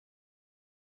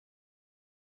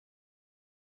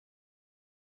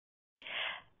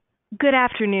Good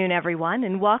afternoon, everyone,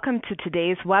 and welcome to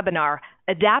today's webinar,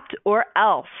 Adapt or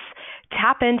Else,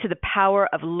 Tap into the Power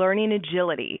of Learning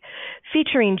Agility,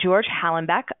 featuring George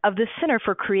Hallenbeck of the Center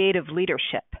for Creative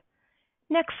Leadership.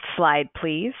 Next slide,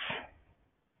 please.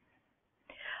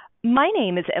 My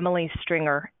name is Emily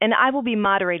Stringer, and I will be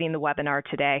moderating the webinar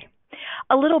today.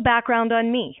 A little background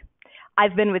on me.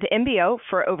 I've been with MBO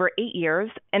for over 8 years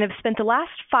and have spent the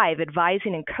last 5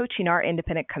 advising and coaching our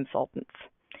independent consultants.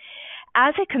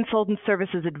 As a consultant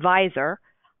services advisor,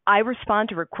 I respond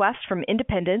to requests from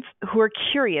independents who are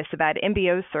curious about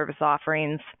MBO's service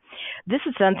offerings. This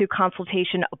is done through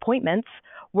consultation appointments,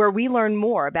 where we learn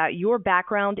more about your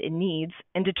background and needs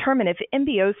and determine if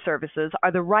MBO services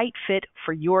are the right fit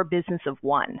for your business of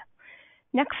one.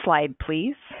 Next slide,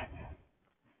 please.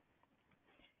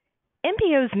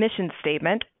 MBO's mission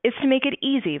statement is to make it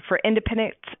easy for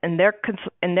independents and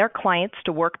their clients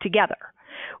to work together.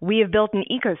 We have built an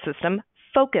ecosystem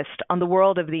focused on the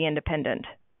world of the independent.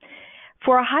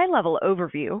 For a high-level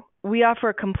overview, we offer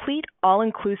a complete,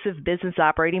 all-inclusive business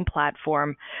operating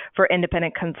platform for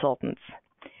independent consultants.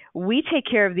 We take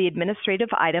care of the administrative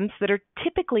items that are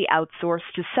typically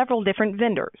outsourced to several different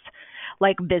vendors,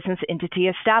 like business entity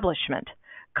establishment,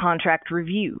 contract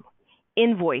review,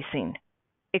 invoicing,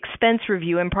 expense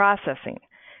review and processing,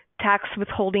 tax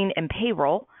withholding and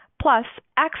payroll, plus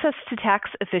access to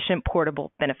tax-efficient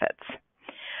portable benefits.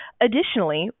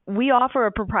 Additionally, we offer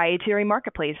a proprietary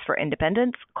marketplace for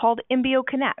independents called MBO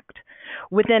Connect.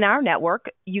 Within our network,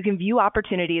 you can view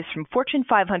opportunities from Fortune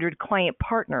 500 client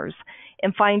partners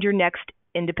and find your next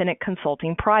independent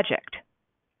consulting project.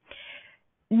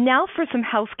 Now for some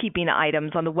housekeeping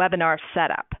items on the webinar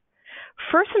setup.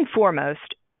 First and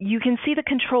foremost, you can see the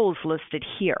controls listed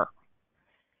here.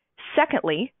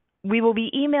 Secondly, we will be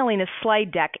emailing a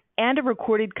slide deck and a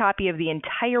recorded copy of the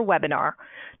entire webinar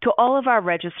to all of our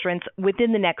registrants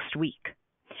within the next week.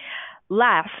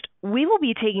 Last, we will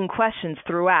be taking questions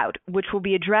throughout, which will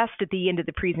be addressed at the end of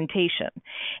the presentation,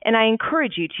 and I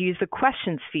encourage you to use the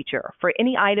questions feature for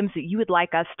any items that you would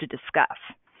like us to discuss.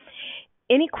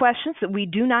 Any questions that we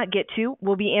do not get to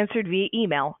will be answered via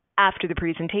email after the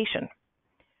presentation.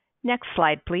 Next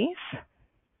slide, please.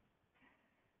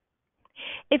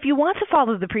 If you want to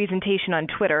follow the presentation on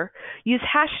Twitter, use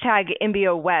hashtag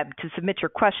MBOWeb to submit your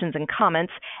questions and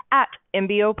comments at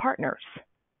MBO Partners.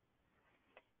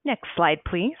 Next slide,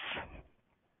 please.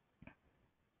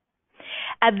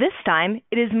 At this time,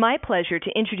 it is my pleasure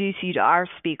to introduce you to our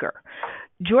speaker.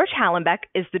 George Hallenbeck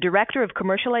is the Director of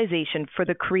Commercialization for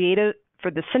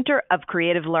the Center of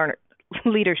Creative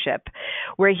Leadership,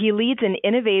 where he leads an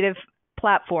innovative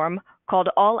platform called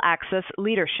All Access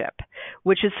Leadership,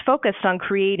 which is focused on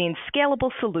creating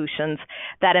scalable solutions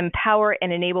that empower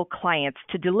and enable clients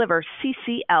to deliver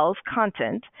CCL's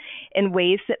content in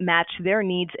ways that match their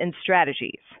needs and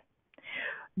strategies.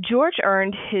 George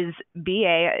earned his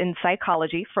BA in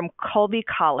psychology from Colby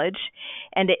College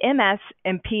and an MS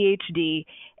and PhD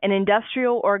in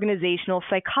industrial organizational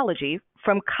psychology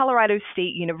from Colorado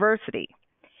State University.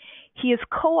 He has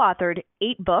co-authored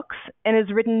 8 books and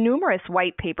has written numerous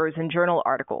white papers and journal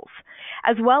articles,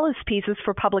 as well as pieces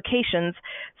for publications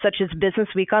such as Business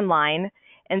Week Online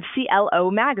and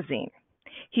CLO Magazine.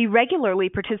 He regularly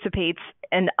participates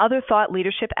in other thought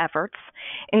leadership efforts,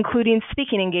 including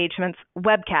speaking engagements,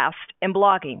 webcasts, and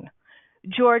blogging.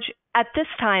 George, at this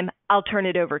time, I'll turn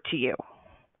it over to you.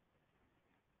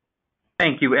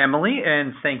 Thank you, Emily,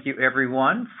 and thank you,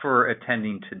 everyone, for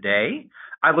attending today.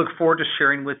 I look forward to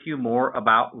sharing with you more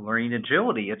about learning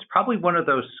agility. It's probably one of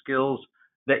those skills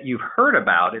that you've heard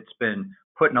about. It's been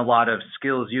put in a lot of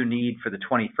skills you need for the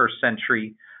 21st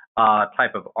century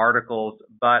type of articles,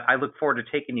 but I look forward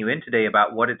to taking you in today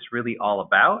about what it's really all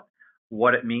about,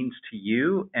 what it means to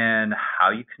you, and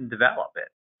how you can develop it.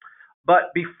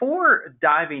 But before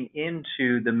diving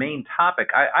into the main topic,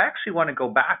 I actually want to go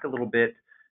back a little bit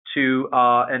to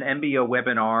an MBO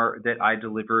webinar that I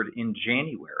delivered in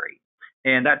January.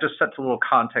 And that just sets a little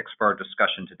context for our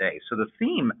discussion today. So the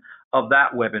theme of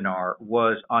that webinar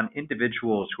was on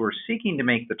individuals who are seeking to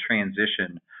make the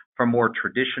transition from more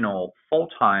traditional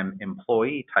full-time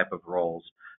employee type of roles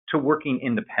to working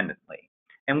independently.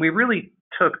 And we really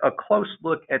took a close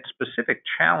look at specific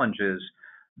challenges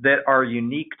that are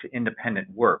unique to independent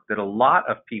work, that a lot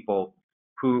of people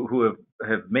who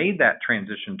have made that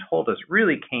transition told us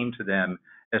really came to them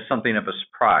as something of a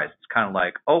surprise. It's kind of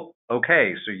like, oh,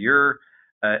 okay, so you're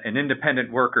an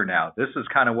independent worker now. This is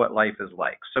kind of what life is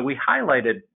like. So we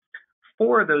highlighted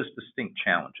 4 of those distinct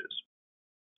challenges.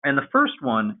 And the first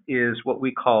one is what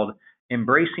we called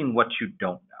embracing what you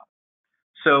don't know.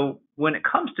 So when it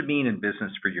comes to being in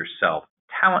business for yourself,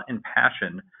 talent and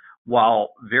passion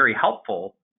while very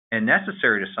helpful and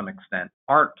necessary to some extent,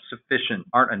 aren't sufficient,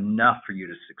 aren't enough for you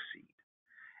to succeed.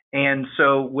 And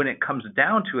so when it comes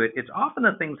down to it, it's often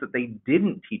the things that they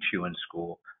didn't teach you in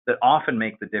school that often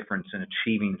make the difference in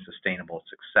achieving sustainable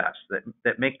success,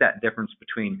 that make that difference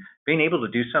between being able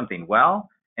to do something well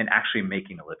and actually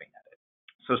making a living at it.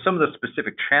 So some of the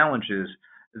specific challenges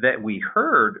that we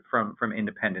heard from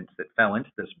independents that fell into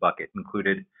this bucket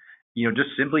included, just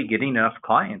simply getting enough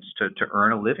clients to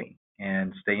earn a living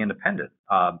and stay independent,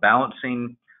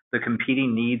 balancing the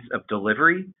competing needs of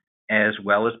delivery as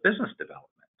well as business development,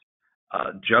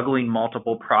 juggling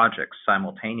multiple projects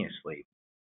simultaneously,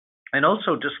 and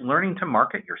also just learning to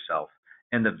market yourself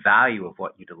and the value of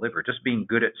what you deliver. Just being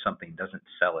good at something doesn't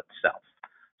sell itself.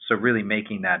 So really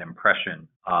making that impression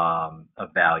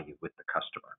of value with the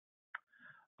customer.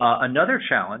 Another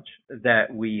challenge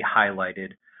that we highlighted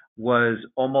was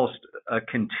almost a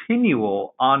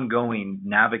continual, ongoing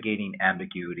navigating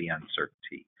ambiguity,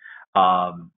 uncertainty.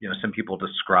 Some people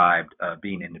described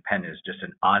being independent as just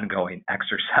an ongoing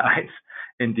exercise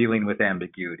in dealing with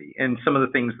ambiguity. And some of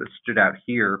the things that stood out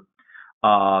here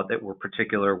that were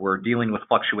particular were dealing with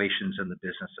fluctuations in the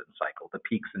business cycle, the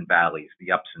peaks and valleys,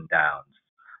 the ups and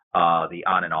downs, the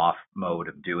on and off mode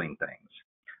of doing things.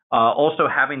 Also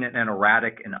having an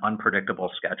erratic and unpredictable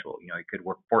schedule. You could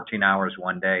work 14 hours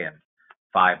one day and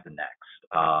 5 the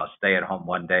next. Stay at home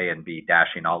one day and be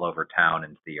dashing all over town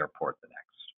and to the airport the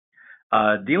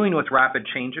next. Dealing with rapid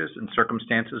changes and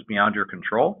circumstances beyond your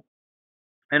control.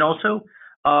 And also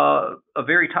a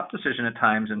very tough decision at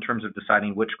times in terms of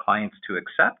deciding which clients to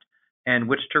accept and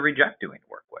which to reject doing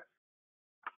work with.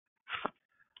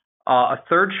 A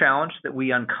third challenge that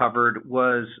we uncovered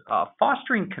was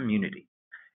fostering community.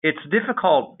 It's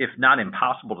difficult, if not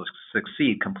impossible, to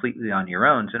succeed completely on your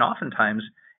own, and oftentimes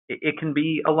it can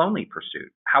be a lonely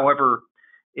pursuit. However,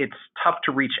 it's tough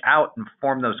to reach out and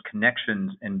form those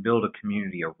connections and build a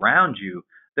community around you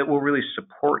that will really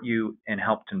support you and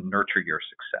help to nurture your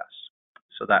success.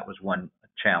 So that was one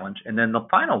challenge. And then the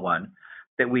final one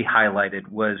that we highlighted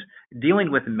was dealing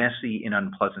with messy and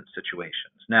unpleasant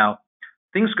situations. Now,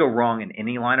 things go wrong in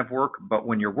any line of work, but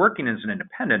when you're working as an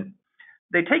independent,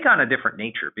 they take on a different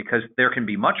nature because there can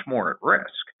be much more at risk.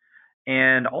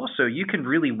 And also, you can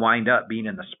really wind up being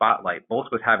in the spotlight, both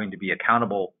with having to be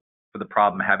accountable for the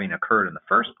problem having occurred in the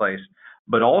first place,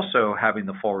 but also having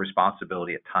the full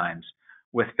responsibility at times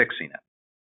with fixing it.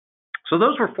 So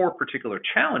those were 4 particular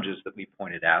challenges that we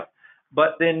pointed out.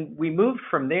 But then we moved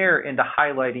from there into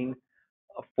highlighting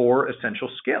 4 essential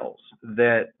skills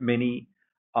that many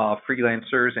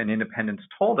freelancers and independents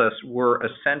told us were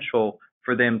essential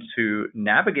for them to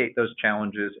navigate those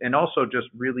challenges and also just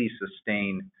really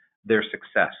sustain their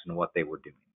success in what they were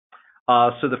doing.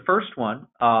 So the first one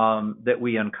that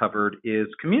we uncovered is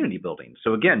community building.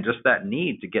 So again, just that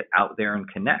need to get out there and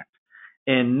connect.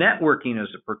 And networking is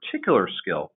a particular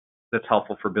skill that's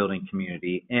helpful for building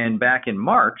community. And back in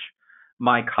March,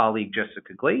 my colleague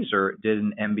Jessica Glazer did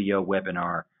an MBO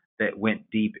webinar that went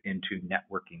deep into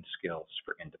networking skills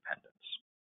for independence.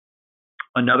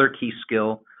 Another key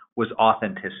skill was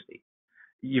authenticity.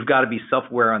 You've got to be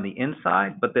self-aware on the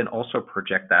inside, but then also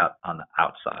project that on the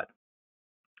outside.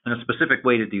 And a specific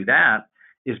way to do that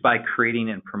is by creating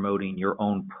and promoting your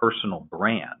own personal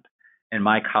brand. And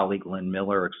my colleague Lynn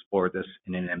Miller explored this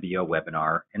in an MBO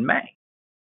webinar in May.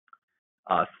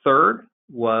 Third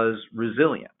was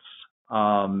resilience.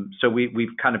 So we've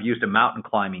kind of used a mountain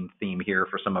climbing theme here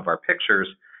for some of our pictures.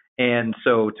 And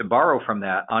so to borrow from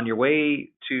that, on your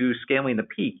way to scaling the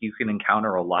peak, you can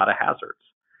encounter a lot of hazards.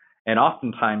 And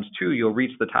oftentimes, too, you'll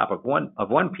reach the top of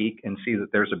one peak and see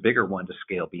that there's a bigger one to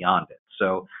scale beyond it.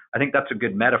 So I think that's a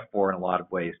good metaphor in a lot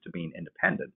of ways to being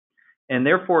independent. And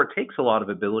therefore, it takes a lot of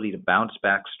ability to bounce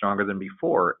back stronger than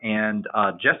before. And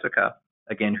Jessica,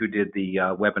 again, who did the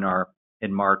webinar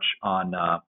in March on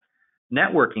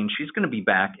networking, she's going to be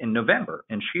back in November,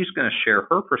 and she's going to share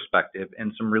her perspective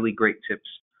and some really great tips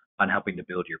on helping to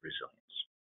build your resilience.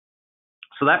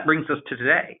 So that brings us to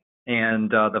today. And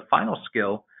the final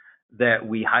skill that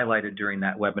we highlighted during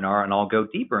that webinar, and I'll go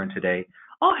deeper in today,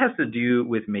 all has to do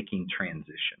with making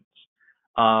transitions.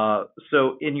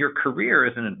 So in your career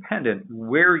as an independent,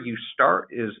 where you start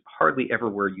is hardly ever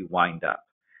where you wind up.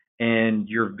 And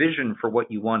your vision for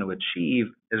what you want to achieve,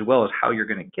 as well as how you're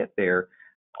going to get there,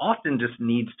 often just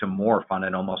needs to morph on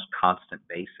an almost constant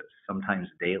basis, sometimes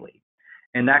daily.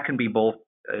 And that can be both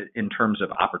in terms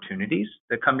of opportunities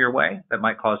that come your way that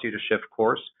might cause you to shift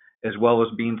course, as well as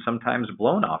being sometimes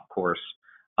blown off course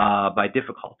by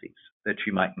difficulties that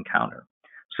you might encounter.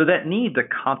 So that need to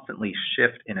constantly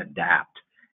shift and adapt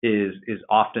is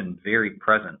often very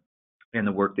present in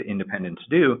the work that independents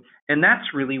do. And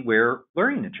that's really where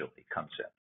learning agility comes in.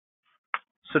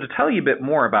 So to tell you a bit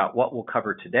more about what we'll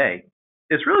cover today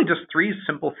is really just three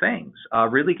simple things,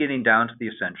 really getting down to the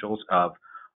essentials of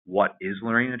what is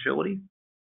learning agility,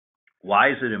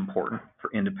 why is it important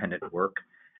for independent work,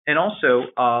 and also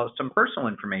some personal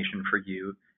information for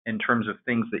you in terms of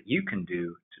things that you can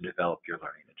do to develop your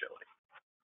learning agility.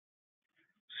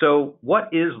 So what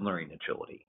is learning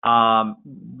agility?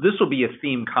 This will be a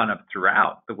theme kind of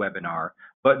throughout the webinar,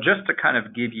 but just to kind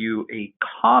of give you a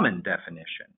common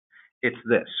definition, it's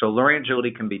this. So learning agility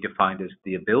can be defined as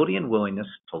the ability and willingness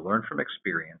to learn from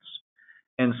experience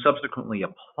and subsequently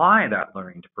apply that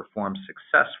learning to perform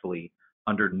successfully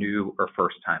under new or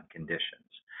first-time conditions.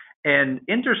 And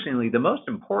interestingly, the most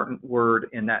important word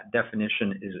in that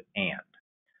definition is and.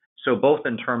 So both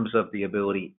in terms of the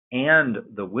ability and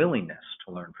the willingness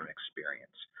to learn from experience.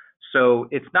 So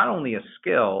it's not only a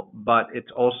skill, but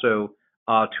it's also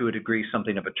to a degree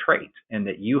something of a trait, and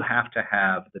that you have to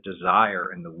have the desire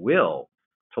and the will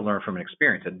to learn from an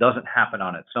experience. It doesn't happen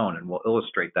on its own, and we'll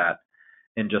illustrate that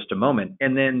in just a moment.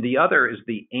 And then the other is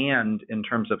the and in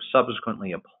terms of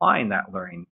subsequently applying that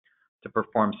learning to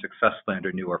perform successfully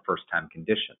under new or first-time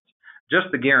conditions. Just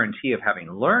the guarantee of having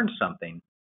learned something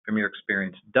from your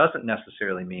experience doesn't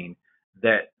necessarily mean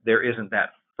that there isn't that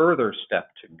further step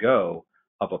to go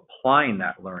of applying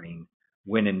that learning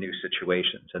when in new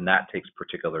situations, and that takes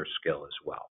particular skill as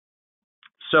well.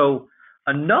 So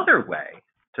another way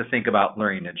to think about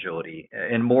learning agility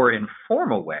in a more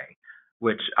informal way,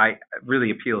 which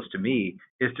really appeals to me,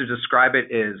 is to describe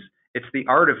it as it's the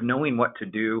art of knowing what to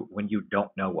do when you don't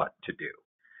know what to do.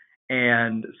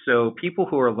 And so people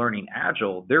who are learning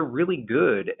Agile, they're really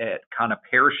good at kind of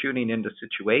parachuting into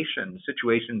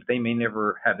situations they may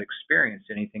never have experienced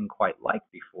anything quite like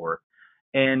before,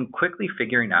 and quickly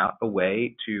figuring out a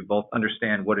way to both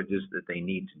understand what it is that they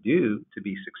need to do to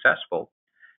be successful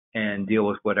and deal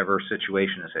with whatever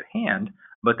situation is at hand,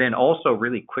 but then also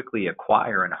really quickly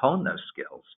acquire and hone those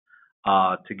skills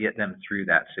to get them through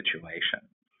that situation.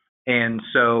 And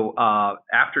so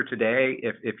after today,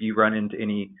 if you run into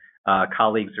any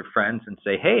colleagues or friends and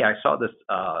say, hey, I saw this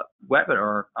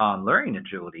webinar on learning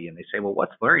agility, and they say, well,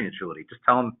 what's learning agility? Just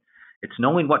tell them it's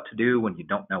knowing what to do when you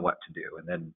don't know what to do, and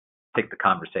then take the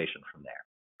conversation from there.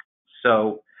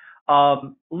 So a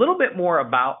little bit more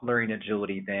about learning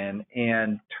agility then,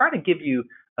 and try to give you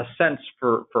a sense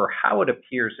for how it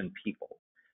appears in people.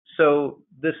 So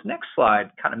this next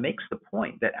slide kind of makes the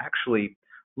point that actually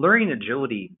learning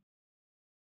agility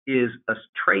is a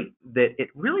trait that it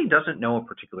really doesn't know a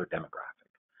particular demographic,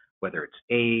 whether it's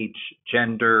age,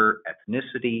 gender,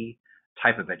 ethnicity,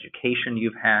 type of education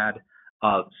you've had.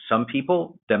 Some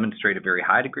people demonstrate a very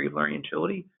high degree of learning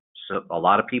agility. So a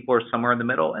lot of people are somewhere in the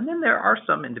middle. And then there are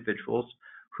some individuals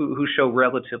who show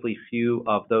relatively few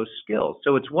of those skills.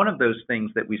 So it's one of those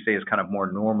things that we say is kind of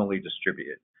more normally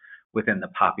distributed within the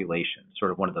population,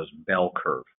 sort of one of those bell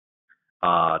curve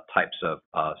types of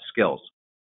skills.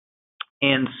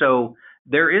 And so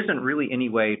there isn't really any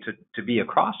way to be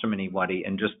across from anybody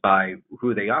and just by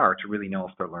who they are to really know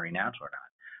if they're learning Agile or not.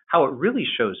 How it really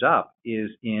shows up is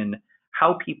in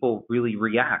how people really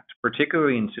react,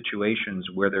 particularly in situations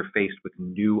where they're faced with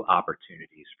new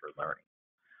opportunities for learning.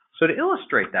 So to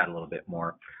illustrate that a little bit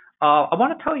more, I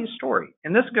want to tell you a story.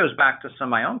 And this goes back to some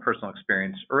of my own personal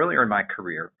experience. Earlier in my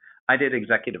career, I did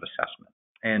executive assessment.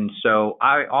 And so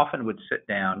I often would sit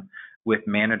down with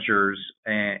managers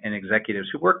and executives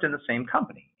who worked in the same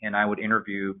company. And I would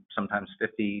interview sometimes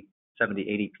 50, 70,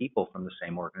 80 people from the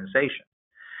same organization.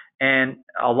 And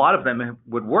a lot of them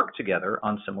would work together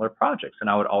on similar projects.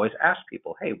 And I would always ask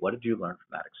people, hey, what did you learn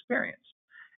from that experience?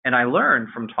 And I learned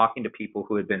from talking to people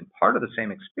who had been part of the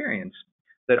same experience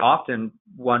that often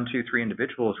 1, 2, 3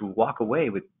 individuals who walk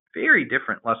away with very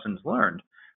different lessons learned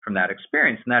from that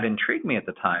experience. And that intrigued me at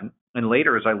the time. And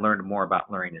later, as I learned more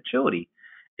about learning agility,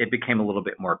 it became a little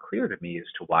bit more clear to me as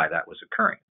to why that was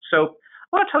occurring. So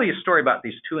I want to tell you a story about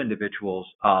these two individuals.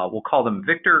 We'll call them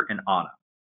Victor and Anna.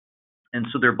 And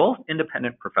so they're both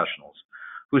independent professionals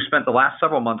who spent the last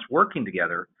several months working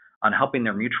together on helping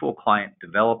their mutual client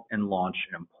develop and launch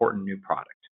an important new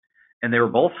product. And they were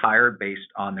both hired based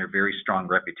on their very strong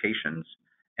reputations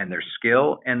and their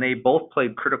skill, and they both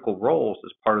played critical roles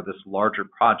as part of this larger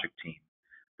project team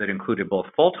that included both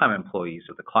full-time employees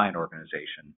of the client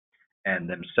organization and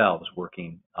themselves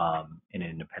working in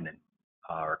independent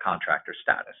or contractor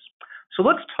status. So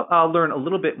let's learn a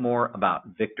little bit more about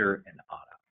Victor and Anna.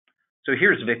 So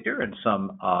here's Victor and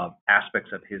some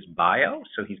aspects of his bio.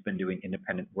 So he's been doing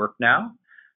independent work now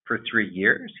for 3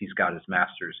 years. He's got his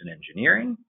master's in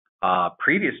engineering,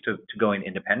 Previous to going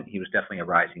independent, he was definitely a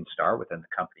rising star within the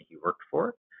company he worked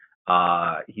for.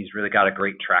 He's really got a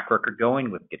great track record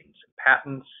going with getting some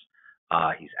patents.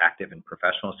 He's active in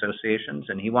professional associations,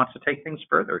 and he wants to take things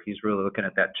further. He's really looking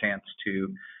at that chance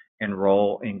to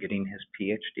enroll in getting his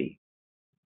PhD.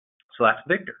 So that's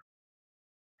Victor.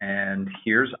 And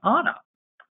here's Anna.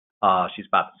 She's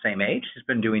about the same age. She's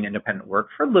been doing independent work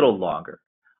for a little longer.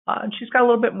 And she's got a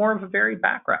little bit more of a varied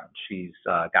background. She's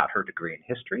got her degree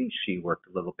in history. She worked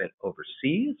a little bit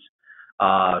overseas.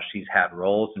 She's had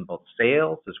roles in both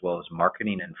sales as well as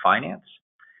marketing and finance.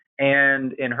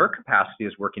 And in her capacity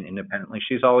as working independently,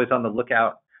 she's always on the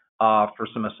lookout for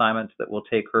some assignments that will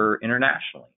take her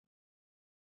internationally.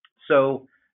 So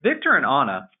Victor and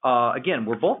Anna, again,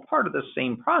 we're both part of the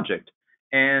same project.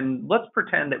 And let's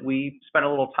pretend that we spent a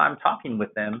little time talking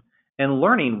with them and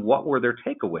learning what were their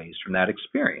takeaways from that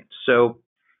experience. So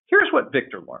here's what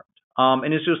Victor learned.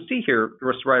 And as you'll see here,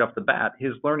 just right off the bat,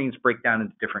 his learnings break down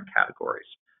into different categories.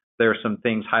 There are some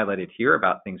things highlighted here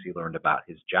about things he learned about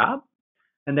his job.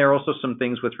 And there are also some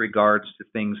things with regards to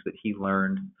things that he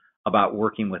learned about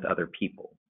working with other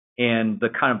people. And the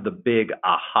kind of the big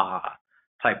aha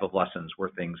type of lessons were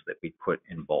things that we put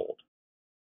in bold.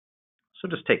 So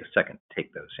just take a second to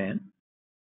take those in.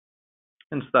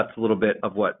 And so that's a little bit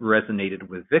of what resonated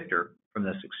with Victor from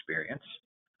this experience.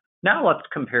 Now let's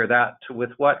compare that to with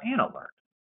what Anna learned.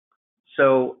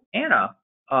 So Anna,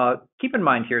 keep in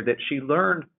mind here that she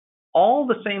learned all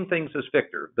the same things as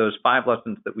Victor, those 5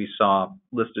 lessons that we saw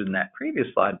listed in that previous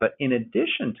slide. But in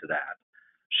addition to that,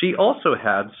 she also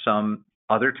had some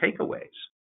other takeaways.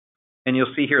 And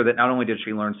you'll see here that not only did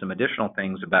she learn some additional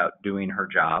things about doing her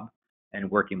job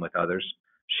and working with others,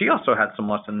 she also had some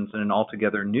lessons in an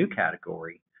altogether new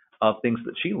category of things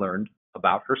that she learned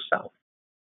about herself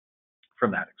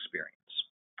from that experience.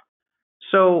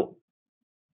 So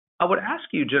I would ask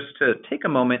you just to take a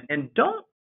moment and don't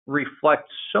reflect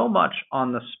so much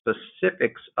on the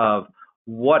specifics of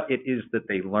what it is that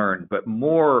they learned, but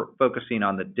more focusing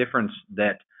on the difference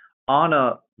that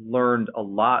Anna learned a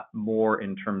lot more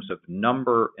in terms of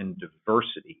number and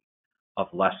diversity of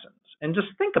lessons. And just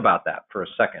think about that for a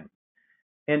second.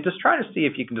 And just try to see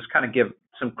if you can just kind of give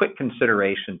some quick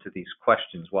consideration to these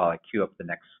questions while I cue up the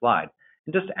next slide.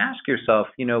 And just ask yourself,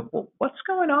 well, what's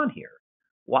going on here?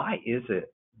 Why is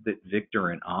it that Victor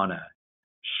and Anna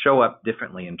show up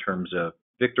differently in terms of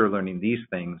Victor learning these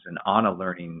things and Anna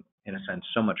learning, in a sense,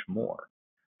 so much more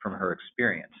from her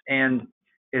experience? And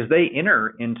as they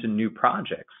enter into new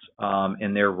projects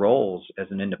in their roles as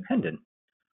an independent,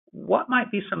 what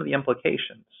might be some of the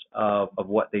implications of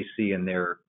what they see in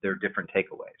their different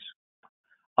takeaways?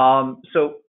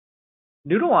 So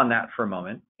noodle on that for a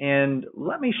moment, and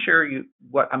let me share you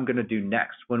what I'm going to do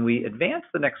next. When we advance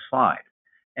the next slide,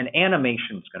 an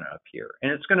animation is going to appear,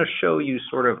 and it's going to show you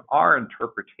sort of our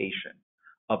interpretation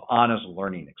of Anna's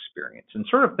learning experience. And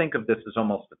sort of think of this as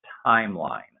almost a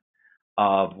timeline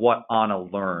of what Anna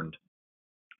learned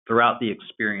throughout the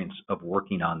experience of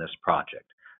working on this project.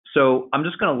 So I'm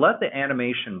just going to let the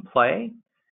animation play,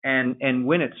 and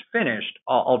when it's finished,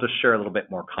 I'll just share a little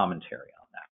bit more commentary on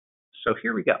that. So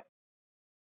here we go.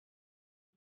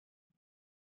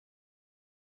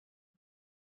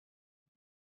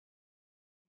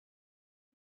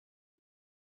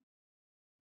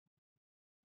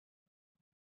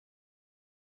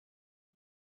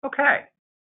 Okay.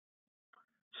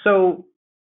 So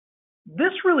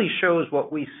this really shows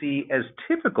what we see as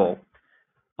typical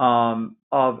of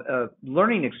a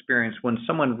learning experience when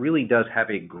someone really does have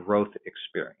a growth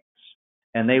experience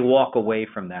and they walk away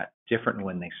from that different than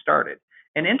when they started.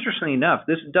 And interestingly enough,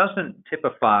 this doesn't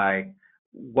typify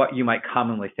what you might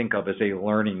commonly think of as a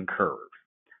learning curve.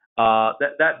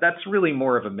 That's really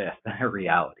more of a myth than a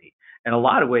reality. In a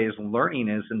lot of ways, learning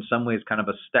is in some ways kind of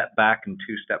a step back and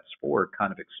 2 steps forward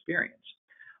kind of experience.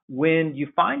 When you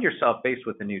find yourself faced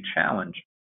with a new challenge,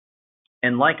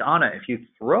 and like Anna, if you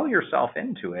throw yourself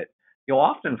into it, you'll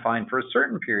often find for a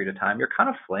certain period of time, you're kind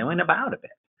of flailing about a bit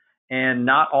and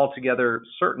not altogether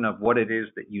certain of what it is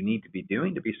that you need to be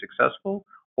doing to be successful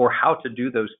or how to do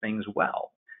those things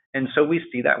well. And so we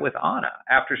see that with Anna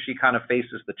after she kind of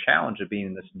faces the challenge of being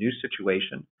in this new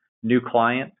situation, new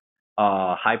client,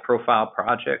 high profile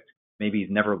project. Maybe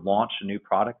you've never launched a new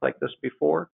product like this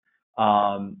before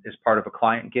as part of a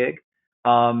client gig.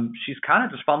 She's kind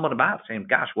of just fumbling about saying,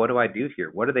 gosh, what do I do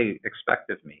here? What do they expect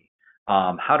of me?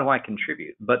 How do I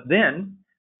contribute? But then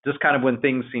just kind of when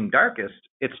things seem darkest,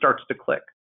 it starts to click.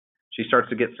 She starts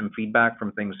to get some feedback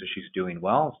from things that she's doing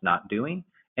well, not doing.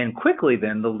 And quickly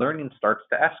then the learning starts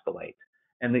to escalate.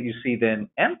 And that you see then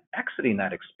exiting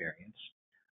that experience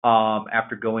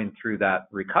after going through that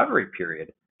recovery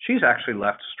period, she's actually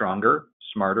left stronger,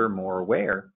 smarter, more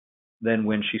aware than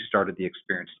when she started the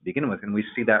experience to begin with. And we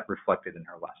see that reflected in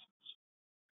her lessons.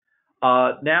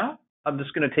 Now, I'm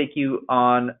just going to take you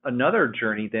on another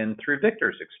journey then through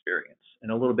Victor's experience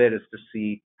and a little bit as to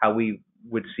see how we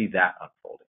would see that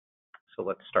unfolding. So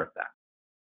let's start that.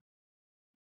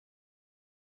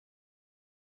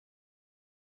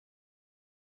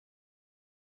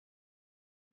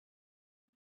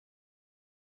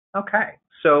 Okay,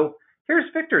 so here's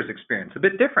Victor's experience, a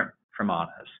bit different from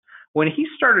Anna's. When he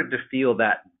started to feel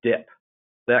that dip,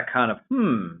 that kind of,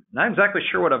 not exactly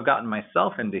sure what I've gotten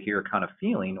myself into here kind of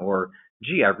feeling, or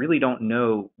gee, I really don't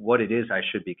know what it is I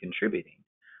should be contributing,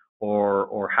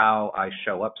 or how I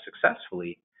show up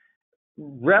successfully,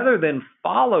 rather than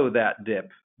follow that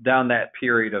dip down that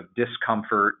period of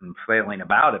discomfort and flailing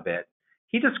about a bit,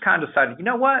 he just kind of decided, you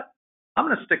know what? I'm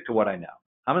going to stick to what I know.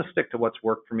 I'm going to stick to what's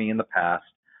worked for me in the past.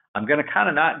 I'm going to kind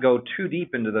of not go too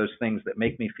deep into those things that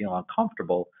make me feel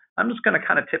uncomfortable. I'm just going to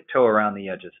kind of tiptoe around the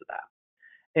edges of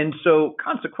that. And so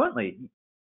consequently,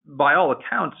 by all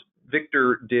accounts,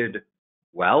 Victor did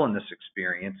well in this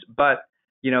experience, but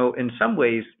in some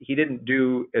ways he didn't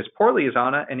do as poorly as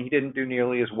Anna, and he didn't do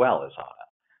nearly as well as Anna,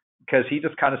 because he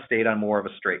just kind of stayed on more of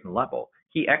a straightened level.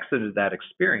 He exited that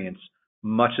experience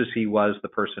much as he was the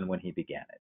person when he began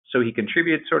it. So he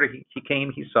contributed sort of, he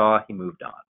came, he saw, he moved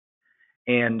on.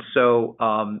 And so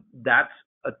that's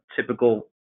a typical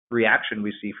reaction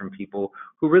we see from people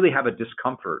who really have a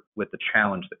discomfort with the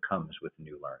challenge that comes with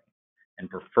new learning and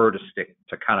prefer to stick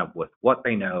to kind of with what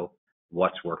they know,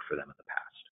 what's worked for them in the past.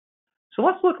 So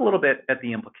let's look a little bit at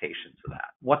the implications of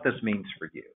that, what this means for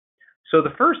you. So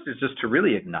the first is just to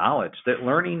really acknowledge that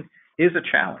learning is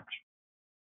a challenge.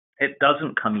 It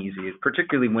doesn't come easy,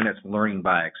 particularly when it's learning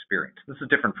by experience. This is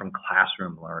different from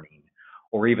classroom learning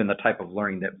or even the type of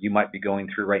learning that you might be going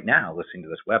through right now listening to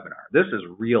this webinar. This is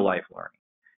real life learning,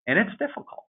 and it's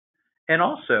difficult. And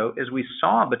also, as we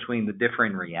saw between the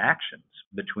differing reactions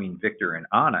between Victor and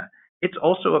Anna, it's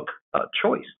also a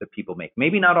choice that people make.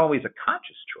 Maybe not always a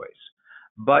conscious choice,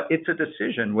 but it's a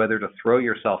decision whether to throw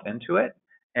yourself into it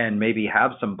and maybe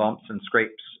have some bumps and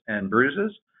scrapes and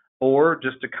bruises, or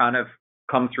just to kind of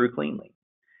come through cleanly.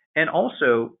 And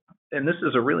also, and this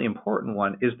is a really important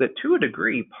one, is that to a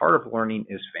degree, part of learning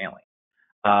is failing.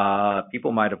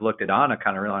 People might have looked at Anna,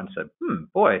 kind of realized and said,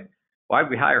 boy, why did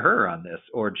we hire her on this?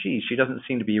 Or, gee, she doesn't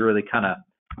seem to be really kind of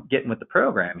getting with the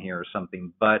program here or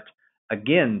something. But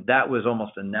again, that was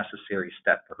almost a necessary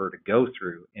step for her to go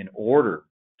through in order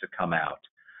to come out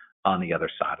on the other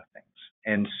side of things.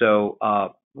 And so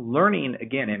learning,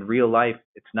 again, in real life,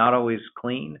 it's not always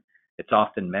clean. It's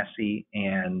often messy.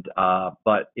 And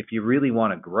but if you really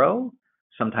want to grow,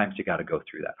 sometimes you got to go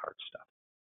through that hard stuff.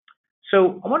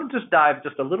 So I want to just dive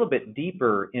just a little bit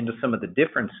deeper into some of the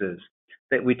differences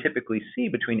that we typically see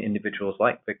between individuals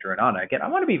like Victor and Anna. Again, I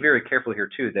want to be very careful here,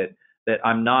 too, that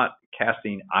I'm not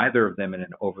casting either of them in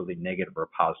an overly negative or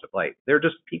positive light. They're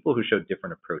just people who show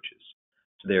different approaches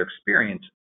to their experience,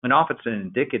 and often it's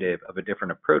indicative of a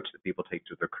different approach that people take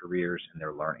to their careers and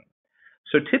their learning.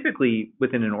 So typically,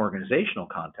 within an organizational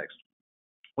context,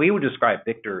 we would describe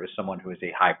Victor as someone who is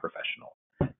a high professional.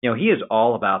 He is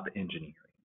all about the engineering,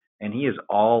 and he is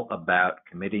all about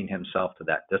committing himself to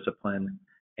that discipline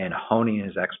and honing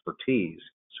his expertise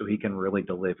so he can really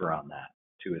deliver on that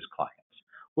to his clients.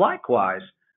 Likewise,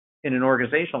 in an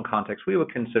organizational context, we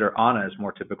would consider Anna as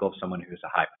more typical of someone who's a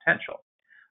high potential,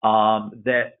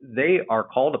 that they are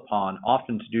called upon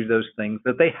often to do those things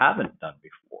that they haven't done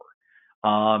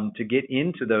before, to get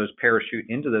into those, parachute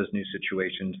into those new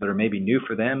situations that are maybe new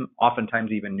for them,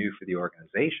 oftentimes even new for the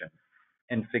organization,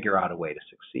 and figure out a way to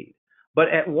succeed. But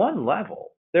at one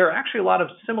level, there are actually a lot of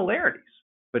similarities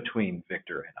between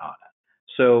Victor and Anna.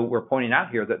 So we're pointing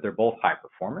out here that they're both high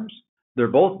performers. They're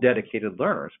both dedicated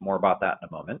learners. More about that in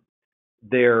a moment.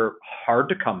 They're hard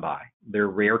to come by. They're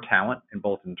rare talent,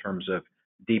 in terms of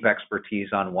deep expertise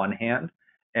on one hand,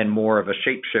 and more of a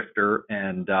shapeshifter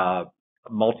and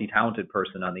multi-talented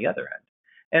person on the other end.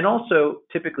 And also,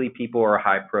 typically people who are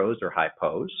high pros or high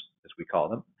pos, as we call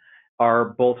them, are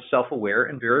both self-aware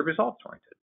and very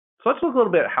results-oriented. So let's look a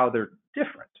little bit at how they're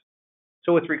different.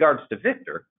 So with regards to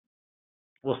Victor,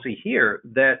 we'll see here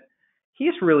that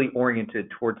he's really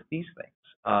oriented towards these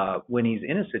things. When he's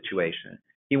in a situation,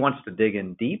 he wants to dig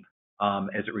in deep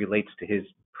as it relates to his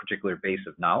particular base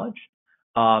of knowledge,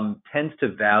 tends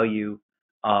to value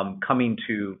coming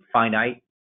to finite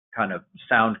kind of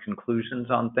sound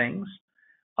conclusions on things.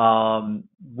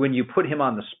 When you put him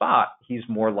on the spot, he's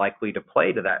more likely to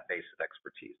play to that base of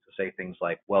expertise, to say things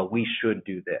like, well, we should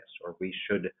do this, or we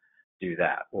should do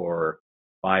that, or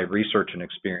my research and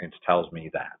experience tells me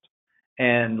that.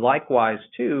 And likewise,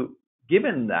 too,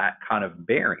 given that kind of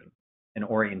bearing and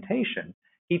orientation,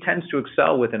 he tends to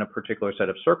excel within a particular set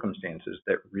of circumstances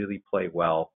that really play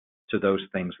well to those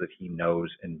things that he knows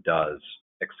and does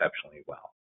exceptionally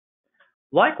well.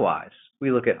 Likewise,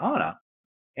 we look at Anna,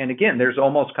 and again, there's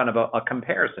almost kind of a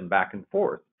comparison back and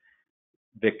forth.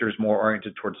 Victor's more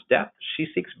oriented towards depth. She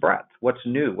seeks breadth. What's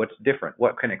new? What's different?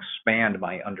 What can expand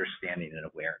my understanding and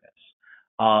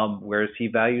awareness? Whereas he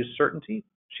values certainty,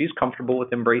 she's comfortable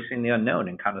with embracing the unknown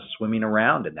and kind of swimming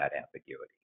around in that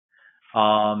ambiguity.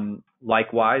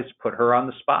 Likewise, put her on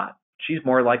the spot. She's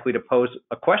more likely to pose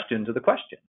a question to the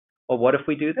question. Well, what if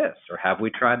we do this? Or have we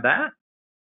tried that?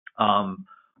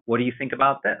 What do you think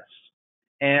about this?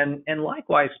 And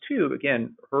likewise, too,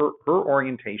 again, her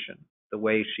orientation, the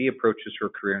way she approaches her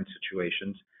career and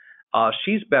situations,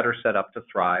 she's better set up to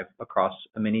thrive across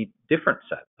a many different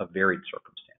set of varied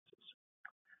circumstances.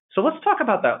 So let's talk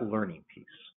about that learning piece.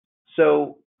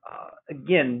 So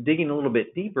again, digging a little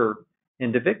bit deeper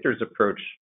into Victor's approach,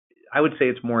 I would say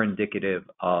it's more indicative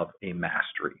of a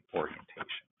mastery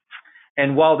orientation.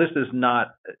 And while this is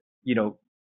not,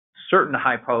 certain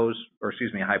high pros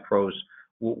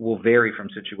will vary from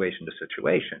situation to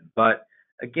situation. But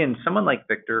again, someone like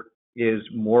Victor is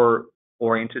more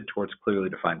oriented towards clearly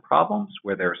defined problems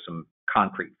where there are some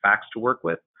concrete facts to work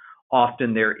with.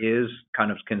 Often there is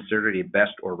kind of considered a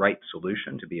best or right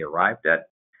solution to be arrived at.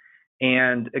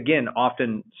 And again,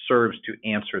 often serves to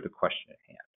answer the question at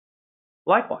hand.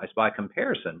 Likewise, by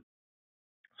comparison,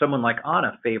 someone like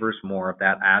Anna favors more of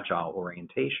that agile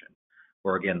orientation,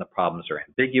 where again, the problems are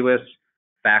ambiguous,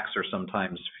 facts are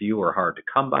sometimes few or hard to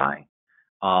come by.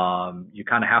 You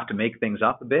kind of have to make things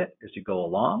up a bit as you go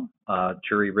along,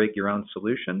 jury rig your own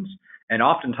solutions, and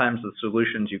oftentimes the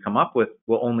solutions you come up with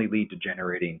will only lead to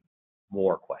generating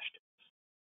more questions.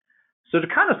 So to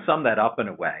kind of sum that up in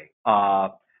a way,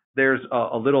 there's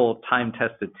a little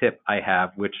time-tested tip I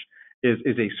have, which is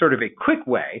a sort of a quick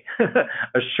way,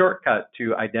 a shortcut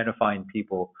to identifying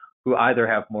people who either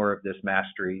have more of this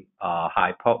mastery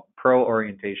high pro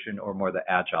orientation or more the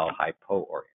agile high po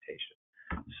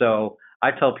orientation. So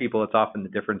I tell people it's often the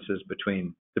differences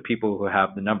between the people who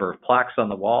have the number of plaques on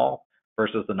the wall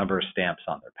versus the number of stamps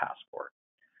on their passport.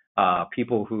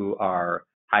 People who are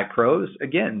high pros,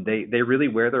 again, they really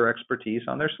wear their expertise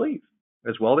on their sleeve,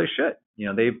 as well they should.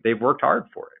 They've worked hard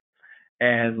for it.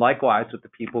 And likewise with the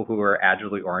people who are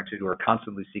agilely oriented, who are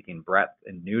constantly seeking breadth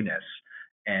and newness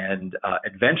and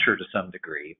adventure to some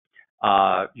degree,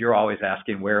 you're always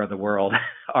asking where in the world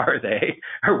are they,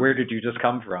 or where did you just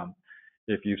come from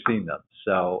if you've seen them.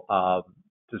 So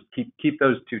just keep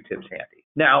those two tips handy.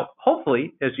 Now,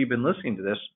 hopefully, as you've been listening to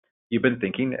this, you've been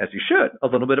thinking, as you should, a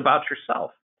little bit about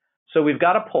yourself. So we've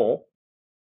got a poll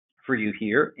for you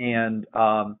here. And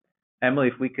Emily,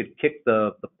 if we could kick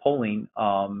the polling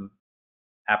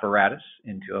apparatus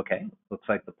into, okay, looks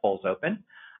like the poll's open.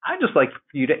 I'd just like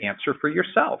for you to answer for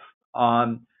yourself.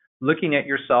 Looking at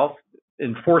yourself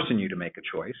and forcing you to make a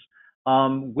choice,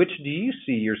 which do you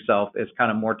see yourself as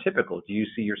kind of more typical? Do you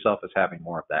see yourself as having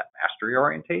more of that mastery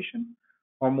orientation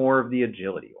or more of the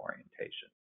agility orientation?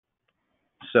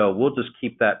 So we'll just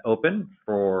keep that open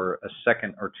for a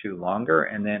second or two longer.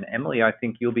 And then Emily, I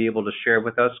think you'll be able to share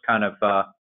with us kind of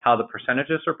how the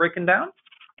percentages are breaking down.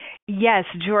 Yes,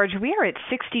 George, we are at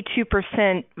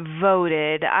 62%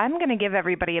 voted. I'm going to give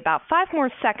everybody about 5 more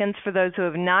seconds for those who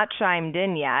have not chimed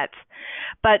in yet.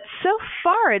 But so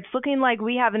far, it's looking like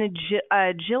we have an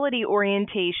agility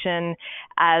orientation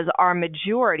as our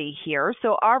majority here.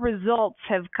 So our results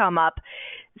have come up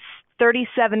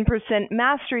 37%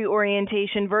 mastery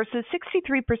orientation versus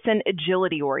 63%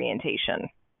 agility orientation.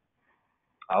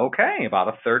 Okay, about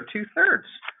a third, 2/3.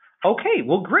 Okay,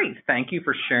 well, great. Thank you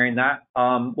for sharing that.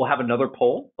 We'll have another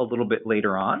poll a little bit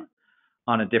later on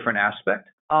a different aspect.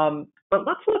 But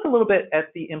let's look a little bit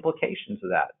at the implications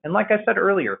of that. And like I said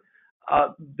earlier,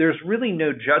 there's really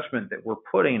no judgment that we're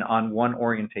putting on one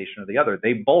orientation or the other.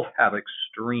 They both have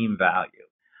extreme value.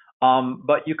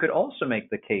 But you could also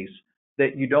make the case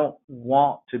that you don't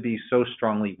want to be so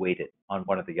strongly weighted on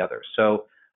one or the other. So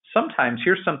sometimes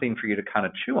here's something for you to kind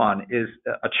of chew on, is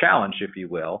a challenge, if you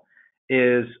will,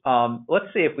 is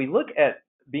let's say if we look at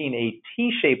being a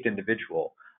T-shaped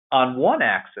individual, on one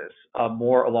axis,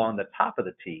 more along the top of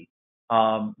the T,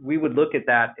 we would look at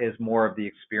that as more of the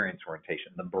experience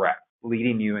orientation, the breadth,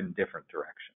 leading you in different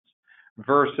directions,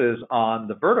 versus on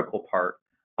the vertical part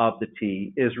of the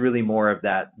T is really more of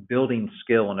that building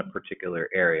skill in a particular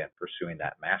area and pursuing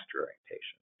that mastery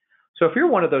orientation. So if you're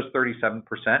one of those 37%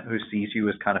 who sees you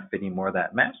as kind of fitting more of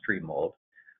that mastery mold,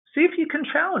 see if you can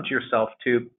challenge yourself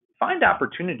to find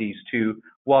opportunities to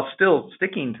while still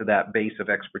sticking to that base of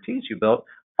expertise you built,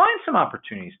 find some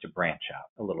opportunities to branch out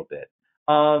a little bit.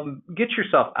 Get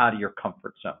yourself out of your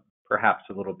comfort zone, perhaps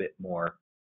a little bit more,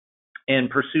 and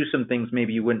pursue some things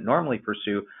maybe you wouldn't normally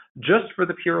pursue just for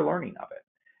the pure learning of it.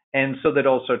 And so that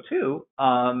also, too,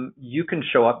 you can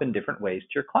show up in different ways to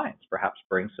your clients, perhaps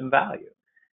bring some value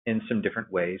in some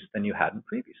different ways than you hadn't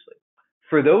previously.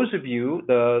 For those of you,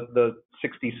 the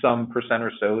 60-some%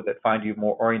 or so that find you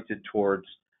more oriented towards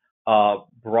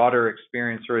broader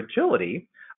experience or agility,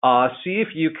 see if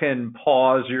you can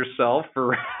pause yourself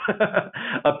for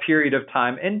a period of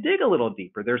time and dig a little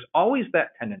deeper. There's always that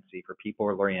tendency for people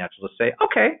who are learning agile to say,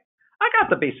 okay, I got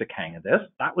the basic hang of this.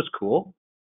 That was cool.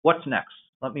 What's next?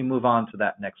 Let me move on to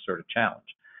that next sort of challenge.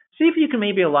 See if you can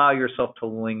maybe allow yourself to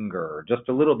linger just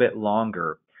a little bit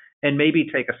longer and maybe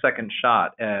take a second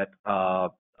shot at a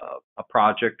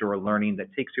project or a learning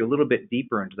that takes you a little bit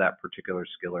deeper into that particular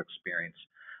skill or experience.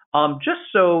 Just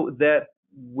so that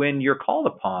when you're called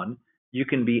upon, you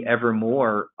can be ever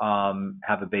more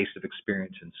have a base of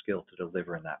experience and skill to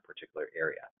deliver in that particular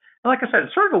area. And like I said,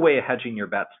 it's sort of a way of hedging your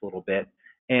bets a little bit.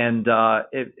 And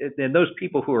and those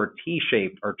people who are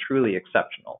T-shaped are truly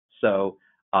exceptional. So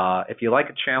if you like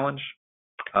a challenge,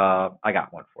 I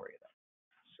got one for you.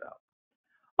 So,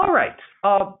 all right,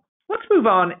 let's move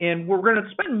on, and we're going to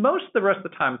spend most of the rest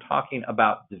of the time talking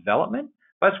about development.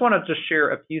 But I just want to just share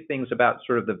a few things about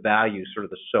sort of the value, sort of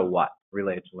the so what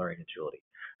related to learning agility.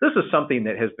 This is something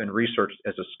that has been researched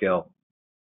as a skill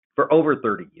for over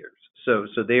 30 years. So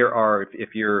there are,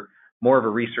 if you're more of a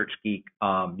research geek,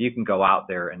 you can go out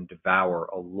there and devour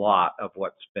a lot of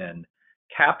what's been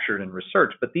captured in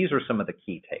research, but these are some of the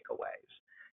key takeaways.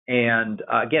 And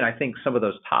again, I think some of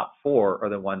those top four are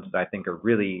the ones that I think are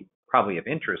really probably of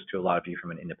interest to a lot of you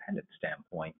from an independent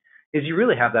standpoint, is you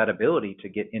really have that ability to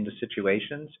get into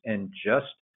situations and just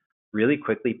really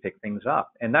quickly pick things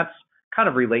up. And that's kind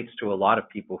of relates to a lot of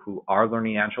people who are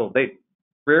learning Agile. They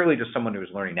rarely does someone who's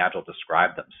learning Agile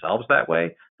describe themselves that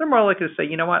way. They're more likely to say,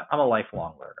 you know what, I'm a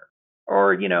lifelong learner.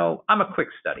 Or, you know, I'm a quick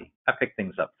study. I pick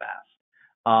things up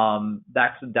fast.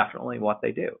 That's definitely what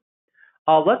they do.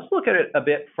 Let's look at it a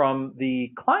bit from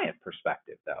the client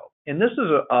perspective, though. And this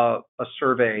is a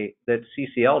survey that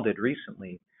CCL did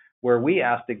recently, where we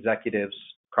asked executives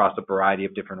across a variety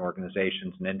of different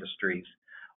organizations and industries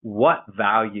what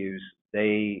values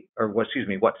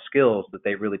what skills that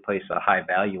they really place a high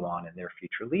value on in their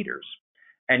future leaders.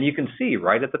 And you can see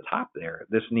right at the top there,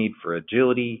 this need for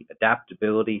agility,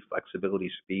 adaptability, flexibility,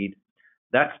 speed.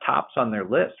 That's tops on their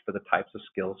list for the types of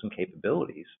skills and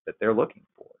capabilities that they're looking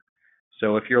for.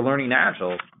 So if you're learning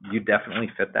Agile, you definitely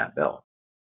fit that bill.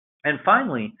 And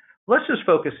finally, let's just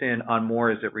focus in on more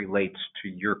as it relates to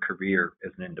your career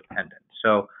as an independent.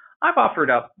 So I've offered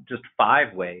up just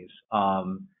 5 ways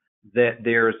that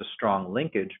there is a strong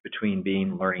linkage between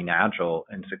being learning Agile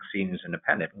and succeeding as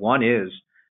independent. One is,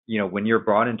 you know, when you're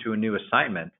brought into a new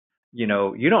assignment, you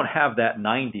know, you don't have that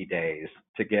 90 days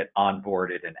to get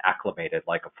onboarded and acclimated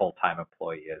like a full-time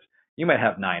employee is. You might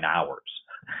have 9 hours.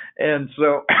 And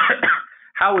so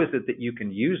how is it that you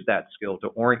can use that skill to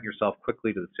orient yourself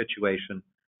quickly to the situation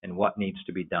and what needs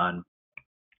to be done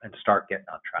and start getting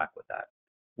on track with that?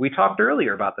 We talked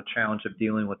earlier about the challenge of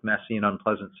dealing with messy and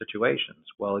unpleasant situations.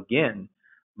 Well, again,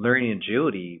 learning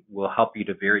agility will help you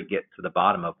to get to the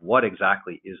bottom of what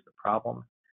exactly is the problem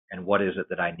and what is it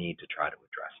that I need to try to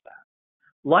address that.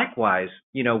 Likewise,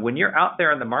 you know, when you're out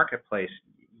there in the marketplace,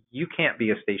 you can't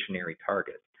be a stationary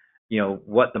target. You know,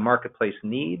 what the marketplace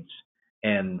needs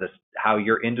and how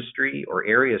your industry or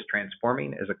area is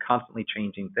transforming is a constantly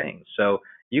changing thing. So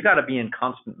you got to be in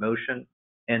constant motion,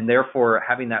 and therefore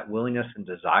having that willingness and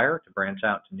desire to branch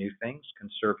out to new things can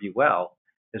serve you well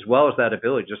as that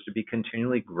ability just to be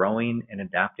continually growing and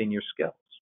adapting your skills.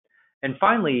 And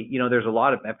finally, you know, there's a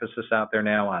lot of emphasis out there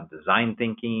now on design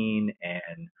thinking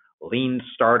and lean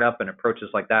startup and approaches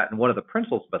like that. And one of the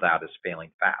principles of that is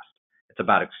failing fast. It's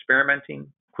about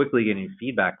experimenting, quickly getting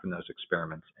feedback from those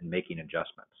experiments and making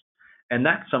adjustments. And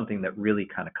that's something that really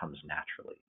kind of comes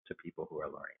naturally to people who are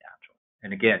learning Agile.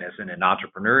 And again, as in an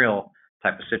entrepreneurial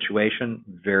type of situation,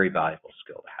 very valuable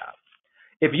skill to have.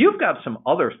 If you've got some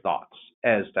other thoughts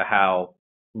as to how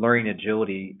learning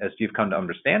agility, as you've come to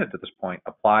understand it to this point,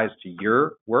 applies to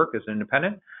your work as an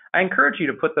independent, I encourage you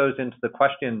to put those into the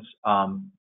questions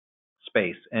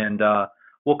space, and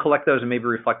we'll collect those and maybe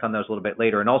reflect on those a little bit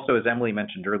later. And also, as Emily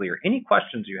mentioned earlier, any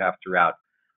questions you have throughout,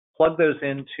 plug those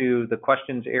into the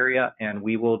questions area, and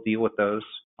we will deal with those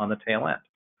on the tail end.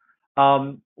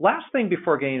 Last thing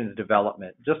before getting into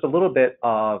development, just a little bit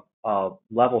of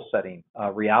level setting,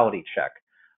 reality check.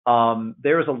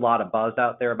 There's a lot of buzz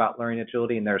out there about learning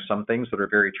agility, and there are some things that are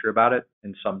very true about it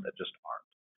and some that just aren't.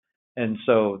 And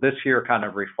so this here kind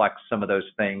of reflects some of those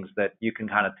things that you can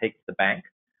kind of take to the bank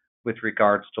with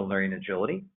regards to learning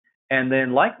agility. And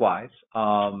then likewise,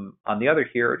 on the other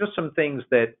here are just some things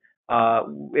that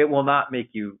it will not make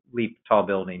you leap tall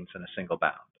buildings in a single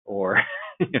bound, or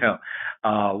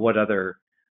what other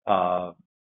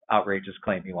outrageous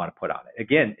claim you want to put on it.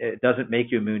 Again, it doesn't make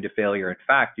you immune to failure. In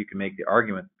fact, you can make the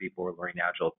argument that people who are learning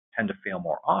agile tend to fail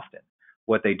more often.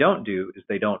 What they don't do is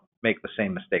they don't make the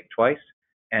same mistake twice,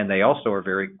 and they also are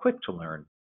very quick to learn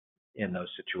in those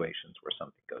situations where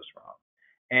something goes wrong.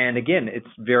 And again, it's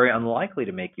very unlikely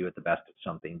to make you at the best at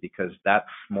something, because that's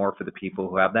more for the people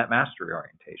who have that mastery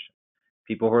orientation.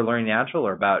 People who are learning agile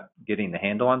are about getting the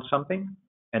handle on something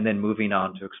and then moving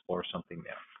on to explore something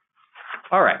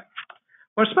new. All right.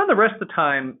 I'm going to spend the rest of the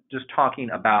time just talking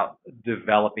about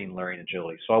developing learning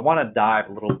agility. So I want to dive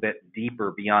a little bit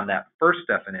deeper beyond that first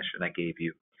definition I gave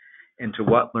you into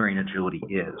what learning agility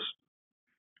is.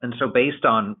 And so based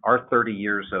on our 30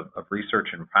 years of research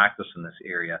and practice in this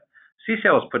area,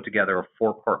 CCL has put together a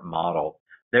 4-part model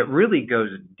that really goes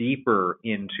deeper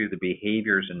into the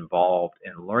behaviors involved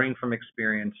in learning from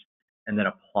experience and then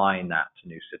applying that to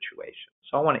new situations.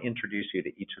 So I want to introduce you to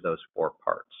each of those 4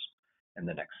 parts in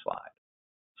the next slide.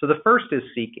 So the first is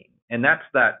seeking, and that's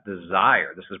that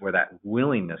desire. This is where that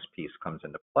willingness piece comes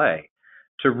into play,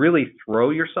 to really throw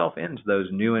yourself into those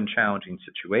new and challenging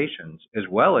situations, as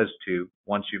well as to,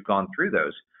 once you've gone through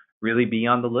those, really be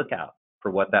on the lookout for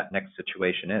what that next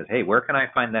situation is. Hey, where can I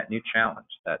find that new challenge,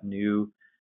 that new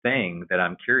thing that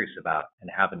I'm curious about and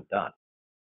haven't done?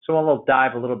 So we'll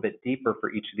dive a little bit deeper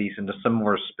for each of these into some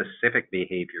more specific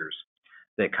behaviors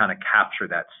that kind of capture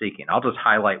that seeking. I'll just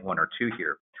highlight 1 or 2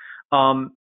 here.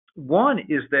 One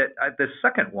is that the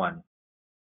second one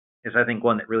is, I think,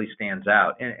 one that really stands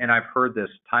out. And I've heard this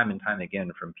time and time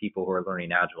again from people who are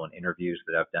learning Agile in interviews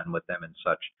that I've done with them and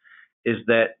such, is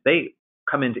that they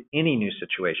come into any new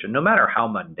situation, no matter how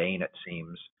mundane it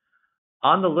seems,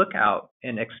 on the lookout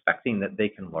and expecting that they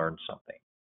can learn something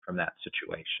from that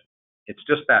situation. It's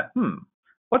just that,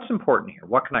 what's important here?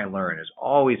 What can I learn is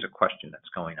always a question that's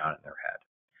going on in their head.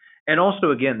 And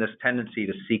also, again, this tendency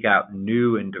to seek out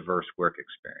new and diverse work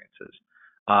experiences.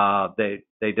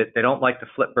 They don't like to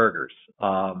flip burgers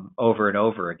over and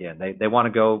over again. They want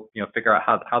to go, figure out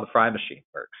how the fry machine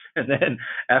works, and then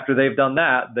after they've done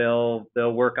that,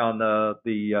 they'll work on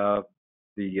the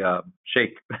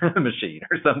shake machine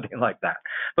or something like that.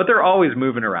 But they're always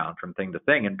moving around from thing to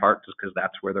thing, in part just because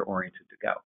that's where they're oriented to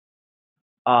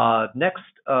go. Next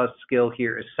skill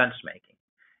here is sense making,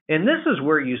 and this is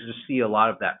where you see a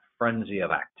lot of that frenzy of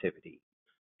activity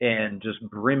and just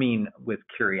brimming with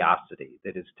curiosity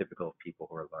that is typical of people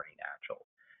who are learning Agile.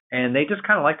 And they just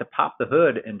kind of like to pop the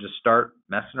hood and just start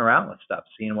messing around with stuff,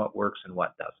 seeing what works and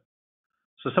what doesn't.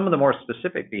 So some of the more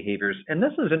specific behaviors, and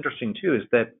this is interesting too, is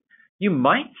that you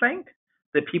might think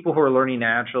that people who are learning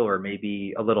Agile are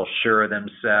maybe a little sure of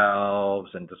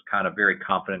themselves and just kind of very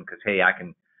confident because, hey, I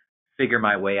can figure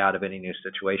my way out of any new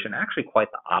situation. Actually,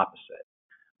 quite the opposite.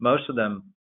 Most of them,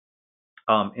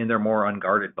 in their more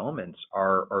unguarded moments,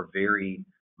 are very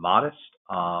modest,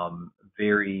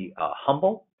 very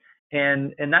humble,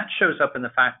 and that shows up in the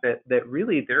fact that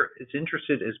really they're as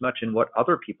interested as much in what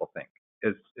other people think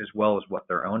as well as what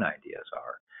their own ideas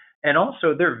are. And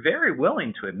also, they're very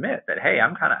willing to admit that, hey,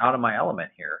 I'm kind of out of my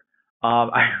element here.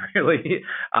 I'm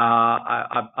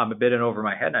a bit in over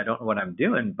my head, and I don't know what I'm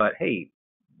doing. But hey,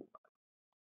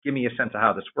 give me a sense of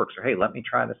how this works, or hey, let me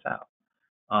try this out.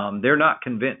 They're not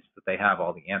convinced that they have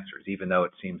all the answers, even though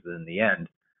it seems that in the end,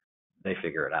 they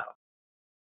figure it out.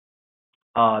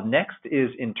 Next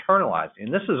is internalizing.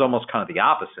 And this is almost kind of the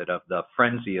opposite of the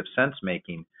frenzy of sense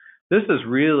making. This is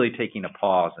really taking a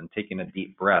pause and taking a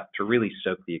deep breath to really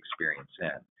soak the experience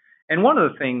in. And one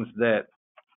of the things that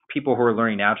people who are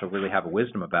learning Agile really have a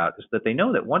wisdom about is that they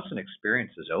know that once an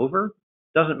experience is over,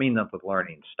 doesn't mean that the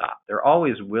learning stopped. They're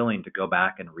always willing to go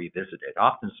back and revisit it,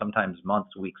 often sometimes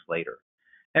months, weeks later,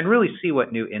 and really see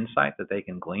what new insight that they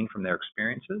can glean from their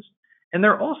experiences. And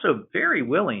they're also very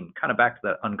willing, kind of back to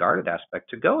that unguarded aspect,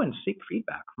 to go and seek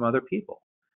feedback from other people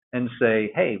and say,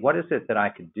 hey, what is it that I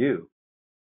could do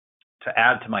to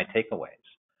add to my takeaways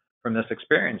from this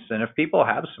experience? And if people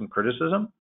have some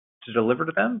criticism to deliver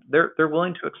to them, they're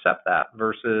willing to accept that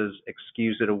versus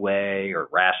excuse it away or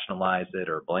rationalize it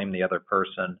or blame the other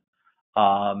person.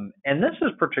 And this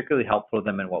is particularly helpful to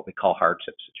them in what we call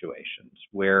hardship situations,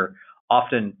 where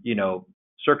often,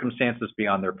 circumstances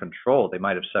beyond their control, they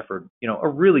might have suffered, a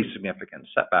really significant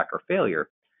setback or failure.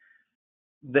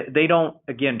 They don't,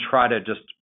 again, try to just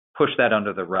push that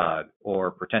under the rug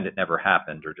or pretend it never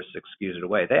happened or just excuse it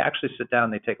away. They actually sit down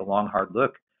and they take a long, hard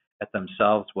look at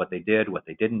themselves, what they did, what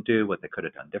they didn't do, what they could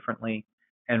have done differently,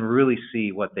 and really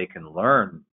see what they can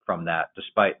learn from that,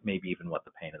 despite maybe even what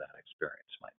the pain of that experience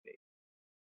might be.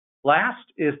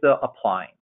 Last is the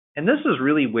applying. And this is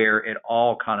really where it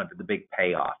all kind of the big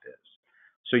payoff is.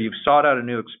 So you've sought out a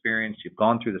new experience, you've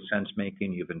gone through the sense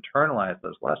making, you've internalized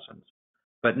those lessons,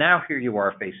 but now here you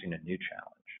are facing a new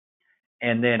challenge.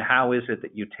 And then how is it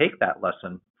that you take that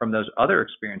lesson from those other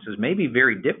experiences, maybe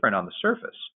very different on the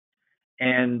surface,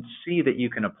 and see that you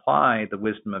can apply the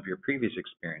wisdom of your previous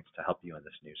experience to help you in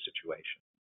this new situation?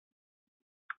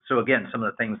 So again, some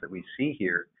of the things that we see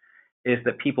here is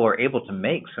that people are able to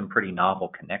make some pretty novel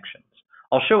connections.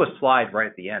 I'll show a slide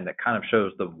right at the end that kind of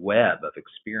shows the web of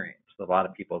experience that a lot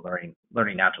of people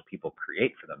learning natural people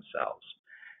create for themselves.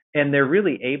 And they're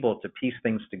really able to piece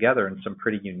things together in some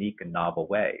pretty unique and novel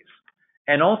ways.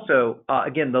 And also,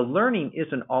 again, the learning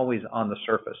isn't always on the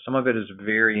surface. Some of it is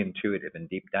very intuitive and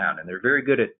deep down, and they're very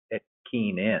good at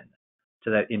keying in to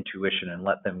that intuition and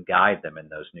let them guide them in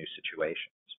those new situations.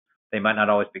 They might not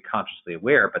always be consciously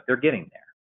aware, but they're getting there.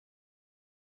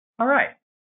 All right,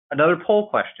 another poll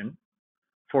question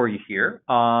for you here.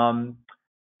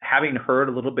 Having heard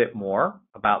a little bit more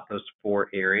about those 4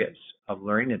 areas of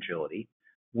learning agility,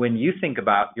 when you think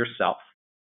about yourself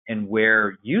and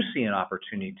where you see an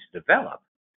opportunity to develop,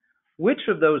 which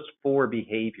of those 4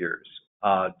 behaviors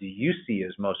do you see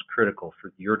as most critical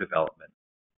for your development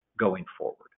going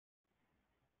forward?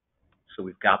 So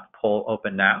we've got the poll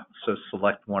open now, so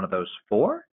select one of those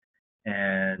 4,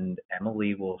 and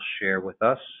Emily will share with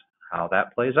us how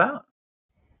that plays out.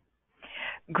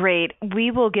 Great.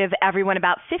 We will give everyone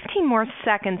about 15 more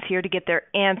seconds here to get their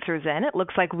answers in. It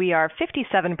looks like we are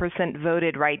 57%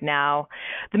 voted right now.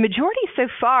 The majority so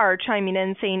far chiming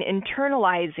in saying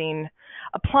internalizing,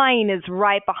 applying is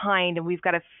right behind, and we've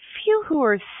got a few who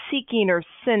are seeking or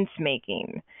sense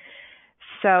making.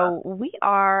 So we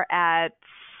are at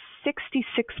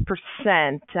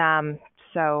 66%.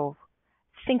 So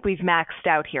I think we've maxed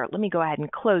out here. Let me go ahead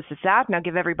and close this out, and I'll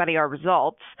give everybody our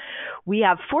results. We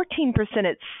have 14%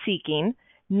 at seeking,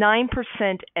 9%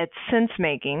 at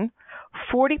sense-making,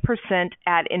 40%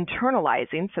 at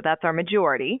internalizing, so that's our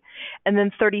majority, and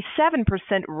then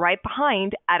 37% right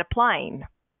behind at applying.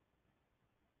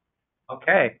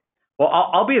 Okay. Well,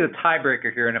 I'll be the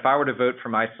tiebreaker here, and if I were to vote for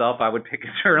myself, I would pick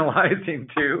internalizing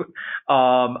too.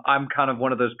 I'm kind of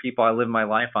one of those people, I live my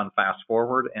life on fast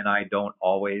forward, and I don't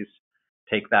always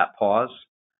take that pause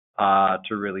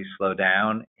to really slow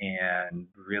down and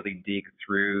really dig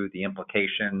through the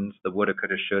implications, the woulda,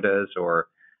 coulda, shouldas, or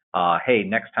hey,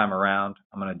 next time around,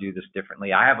 I'm going to do this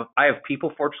differently. I have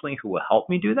people, fortunately, who will help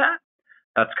me do that.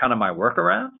 That's kind of my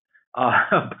workaround.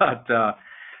 But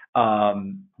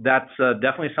that's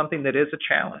definitely something that is a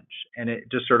challenge, and it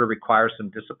just sort of requires some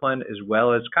discipline as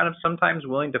well as kind of sometimes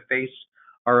willing to face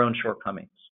our own shortcomings.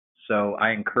 So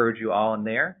I encourage you all in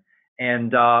there.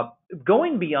 And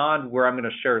going beyond where I'm going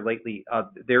to share lately,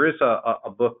 there is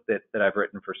a book that I've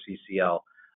written for CCL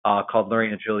called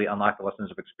Learning Agility, Unlock the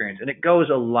Lessons of Experience. And it goes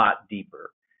a lot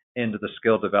deeper into the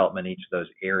skill development in each of those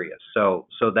areas. So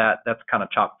that's kind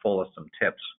of chock full of some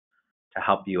tips to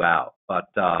help you out.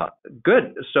 But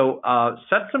good. So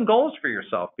set some goals for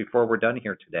yourself before we're done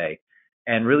here today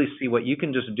and really see what you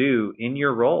can just do in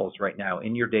your roles right now,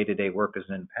 in your day-to-day work as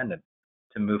an independent,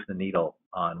 to move the needle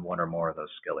on one or more of those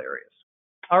skill areas.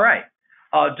 All right,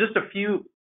 just a few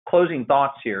closing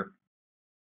thoughts here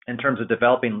in terms of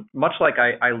developing, much like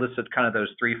I listed kind of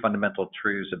those 3 fundamental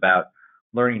truths about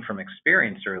learning from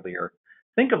experience earlier.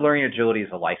 Think of learning agility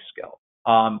as a life skill.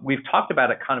 We've talked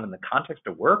about it kind of in the context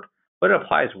of work, but it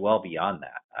applies well beyond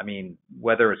that. I mean,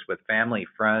 whether it's with family,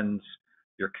 friends,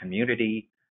 your community,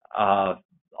 all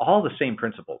the same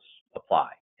principles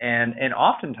apply. And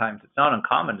oftentimes it's not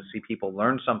uncommon to see people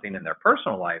learn something in their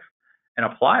personal life and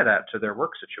apply that to their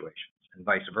work situations and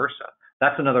vice versa.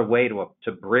 That's another way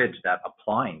to bridge that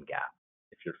applying gap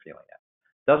if you're feeling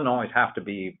it. It doesn't always have to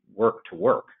be work to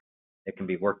work. It can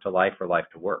be work to life or life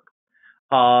to work.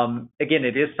 Again,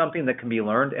 it is something that can be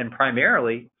learned and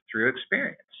primarily through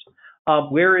experience.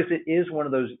 Whereas it is one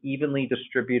of those evenly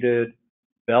distributed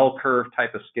bell curve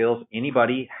type of skills,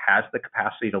 anybody has the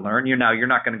capacity to learn. You're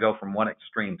not going to go from one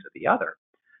extreme to the other,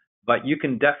 but you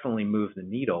can definitely move the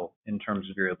needle in terms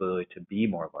of your ability to be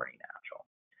more learning agile.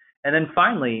 And then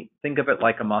finally, think of it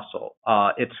like a muscle.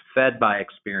 It's fed by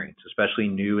experience, especially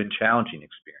new and challenging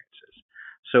experiences.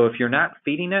 So if you're not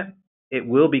feeding it, it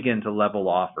will begin to level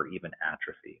off or even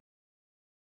atrophy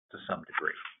to some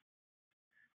degree.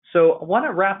 So I want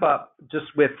to wrap up just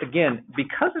with, again,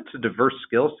 because it's a diverse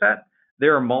skill set,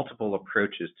 there are multiple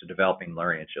approaches to developing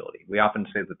learning agility. We often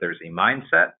say that there's a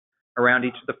mindset around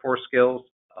each of the 4 skills,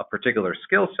 a particular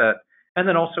skill set, and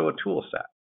then also a tool set.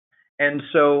 And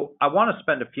so I want to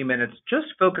spend a few minutes just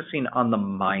focusing on the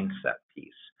mindset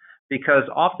piece, because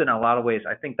often in a lot of ways,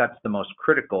 I think that's the most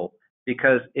critical,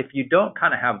 because if you don't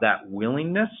kind of have that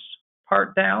willingness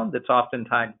part down that's often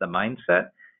tied to the mindset,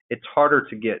 it's harder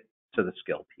to get to the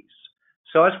skill piece.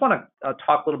 So I just want to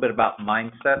talk a little bit about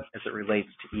mindset as it relates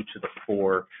to each of the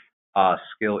 4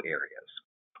 skill areas.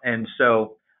 And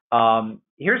so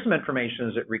here's some information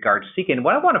as it regards seeking.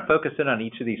 What I want to focus in on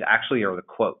each of these actually are the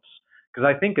quotes, because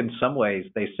I think in some ways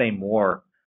they say more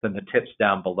than the tips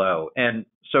down below. And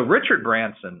so Richard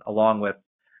Branson, along with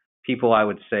people I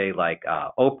would say like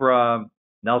Oprah,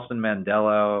 Nelson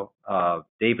Mandela,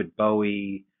 David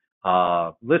Bowie,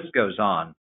 list goes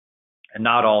on, and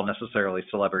not all necessarily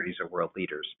celebrities or world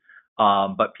leaders,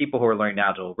 but people who are learning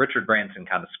agile. Richard Branson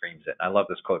kind of screams it. I love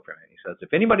this quote from him. He says,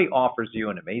 "If anybody offers you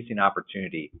an amazing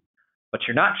opportunity, but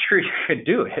you're not sure you could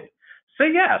do it,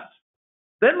 say yes,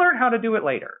 then learn how to do it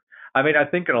later." I mean, I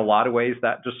think in a lot of ways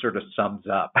that just sort of sums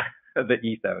up the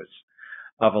ethos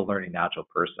of a learning agile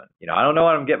person. I don't know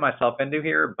what I'm getting myself into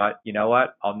here, but you know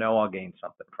what? I'll know I'll gain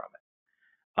something from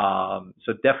it.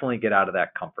 So definitely get out of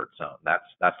that comfort zone. That's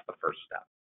the first step.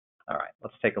 All right,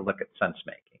 let's take a look at sense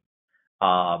making.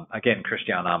 Again,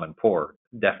 Christian Amanpour,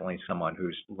 definitely someone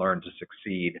who's learned to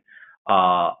succeed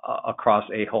across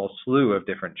a whole slew of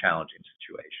different challenging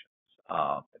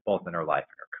situations, both in her life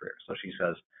and her career. So she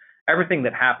says, everything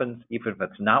that happens, even if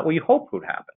it's not what you hoped would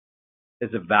happen,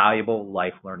 is a valuable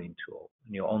life learning tool.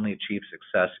 And you'll only achieve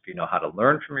success if you know how to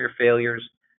learn from your failures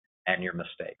and your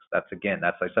mistakes. That's like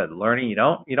I said, learning, you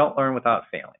don't learn without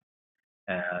failing.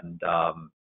 And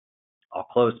I'll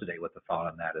close today with a thought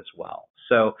on that as well.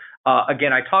 So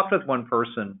again, I talked with one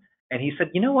person and he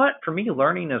said, you know what, for me,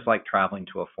 learning is like traveling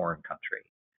to a foreign country.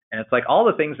 And it's like all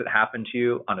the things that happen to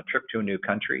you on a trip to a new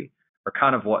country are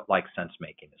kind of what like sense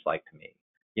making is like to me.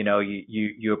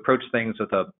 You approach things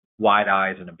with a wide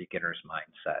eyes and a beginner's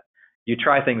mindset. You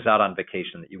try things out on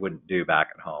vacation that you wouldn't do back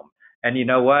at home. And you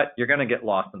know what? You're going to get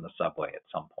lost in the subway at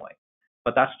some point.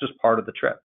 But that's just part of the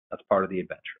trip. That's part of the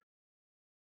adventure.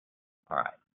 All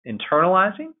right.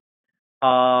 Internalizing.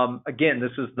 Again,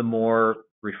 this is the more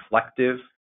reflective,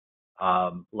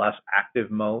 less active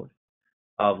mode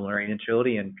of learning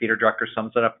agility. And Peter Drucker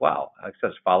sums it up well. It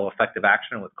says, follow effective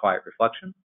action with quiet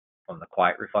reflection. From the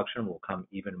quiet reflection will come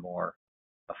even more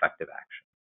effective action.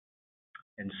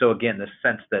 And so again, this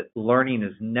sense that learning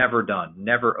is never done,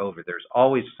 never over. There's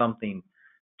always something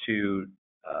to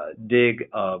dig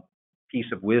a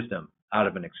piece of wisdom out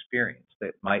of an experience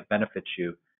that might benefit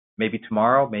you maybe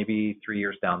tomorrow, maybe 3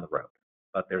 years down the road.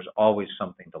 But there's always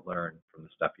something to learn from the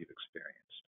stuff you've experienced.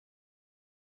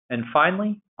 And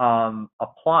finally,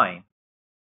 applying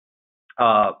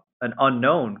an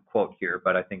unknown quote here,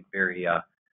 but I think very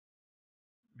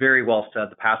well said.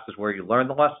 The past is where you learn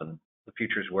the lesson. The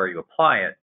future is where you apply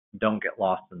it. Don't get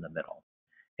lost in the middle.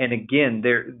 And again,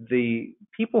 the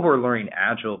people who are learning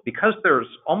agile, because there's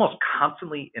almost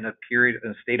constantly in a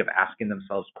state of asking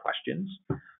themselves questions,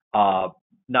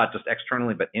 not just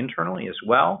externally, but internally as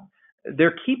well,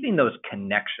 they're keeping those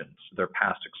connections to their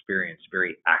past experience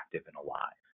very active and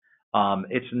alive.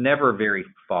 It's never very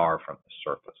far from the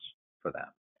surface for them.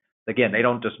 Again, they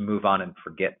don't just move on and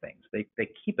forget things. They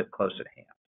keep it close at hand.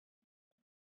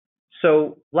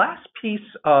 So last piece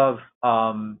of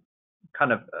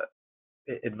kind of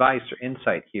advice or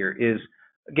insight here is,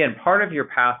 again, part of your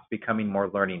path to becoming more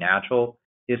learning agile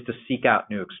is to seek out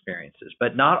new experiences,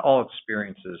 but not all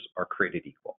experiences are created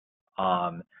equal.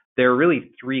 There are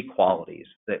really 3 qualities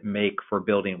that make for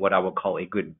building what I would call a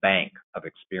good bank of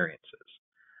experiences.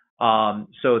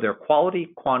 So they're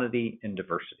quality, quantity, and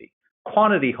diversity.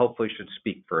 Quantity hopefully should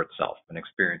speak for itself. An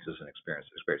experience is an experience.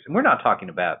 And we're not talking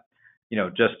about,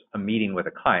 just a meeting with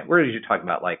a client. We're usually talking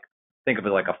about think of it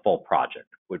like a full project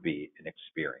would be an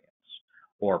experience,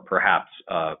 or perhaps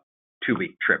a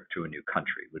 2-week trip to a new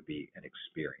country would be an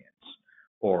experience,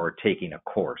 or taking a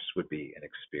course would be an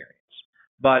experience.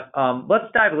 But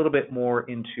let's dive a little bit more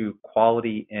into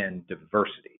quality and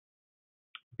diversity.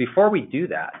 Before we do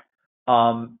that,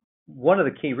 one of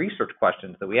the key research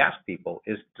questions that we ask people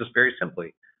is just very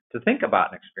simply to think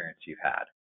about an experience you've had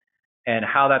and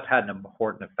how that's had an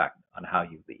important effect on how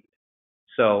you lead.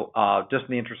 So just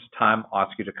in the interest of time, I'll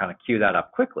ask you to kind of cue that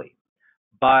up quickly.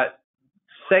 But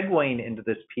segueing into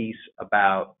this piece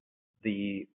about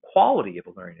the quality of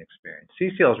a learning experience,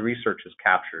 CCL's research has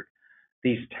captured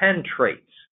these 10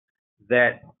 traits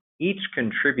that each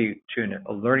contribute to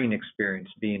a learning experience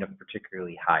being of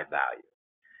particularly high value.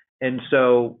 And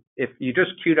so if you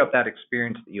just queued up that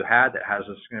experience that you had that has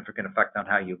a significant effect on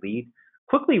how you lead,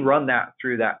 quickly run that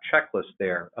through that checklist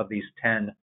there of these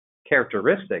 10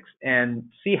 characteristics and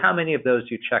see how many of those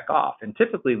you check off. And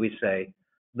typically we say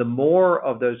the more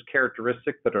of those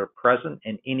characteristics that are present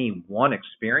in any one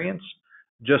experience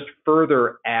just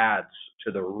further adds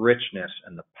to the richness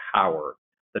and the power,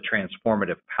 the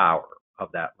transformative power of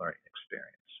that learning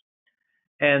experience.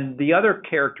 And the other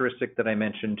characteristic that I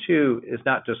mentioned too is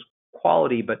not just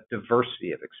quality, but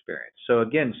diversity of experience. So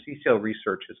again, CCL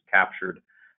research has captured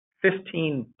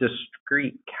 15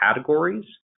 discrete categories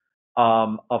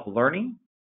of learning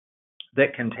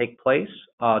that can take place,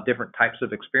 different types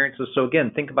of experiences. So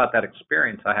again, think about that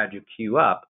experience I had you queue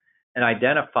up and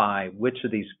identify which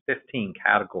of these 15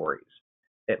 categories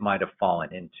it might have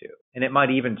fallen into. And it might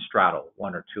even straddle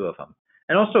one or two of them.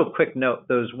 And also a quick note,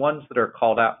 those ones that are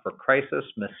called out for crisis,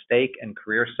 mistake, and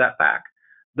career setback,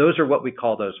 those are what we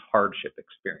call those hardship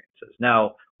experiences.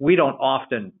 Now, we don't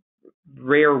often,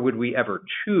 rare would we ever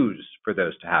choose for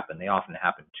those to happen. They often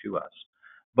happen to us.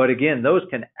 But again, those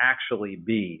can actually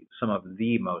be some of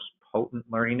the most potent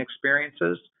learning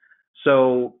experiences.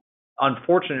 So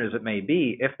unfortunate as it may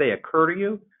be, if they occur to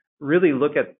you, really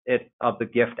look at it of the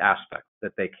gift aspect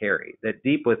that they carry, that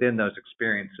deep within those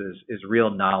experiences is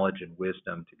real knowledge and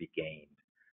wisdom to be gained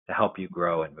to help you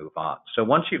grow and move on. So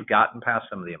once you've gotten past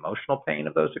some of the emotional pain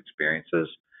of those experiences,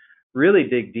 really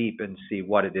dig deep and see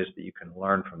what it is that you can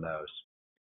learn from those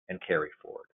and carry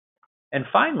forward. And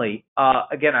finally,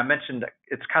 again, I mentioned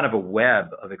it's kind of a web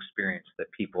of experience that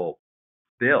people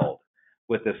build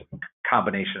with this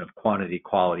combination of quantity,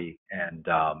 quality, and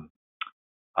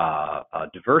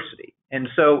diversity. And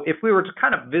so if we were to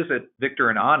kind of visit Victor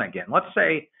and Anna again, let's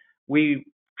say we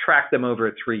track them over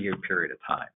a 3-year period of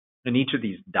time, and each of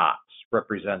these dots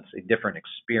represents a different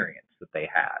experience that they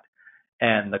had.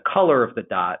 And the color of the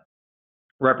dot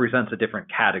represents a different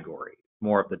category,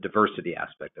 more of the diversity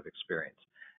aspect of experience.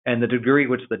 And the degree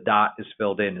which the dot is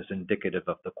filled in is indicative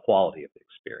of the quality of the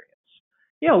experience.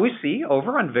 You know, we see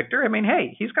over on Victor, I mean,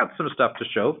 hey, he's got some stuff to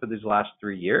show for these last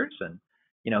 3 years. And,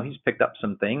 you know, he's picked up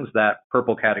some things, that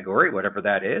purple category, whatever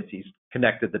that is, he's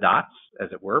connected the dots, as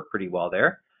it were, pretty well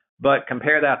there. But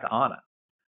compare that to Anna,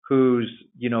 who's,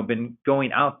 you know, been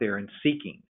going out there and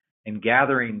seeking and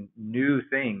gathering new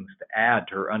things to add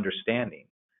to her understanding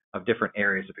of different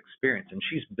areas of experience. And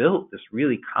she's built this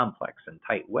really complex and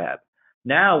tight web.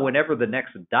 Now, whenever the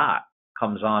next dot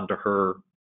comes onto her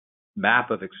map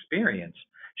of experience,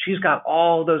 she's got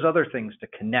all those other things to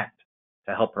connect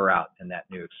to help her out in that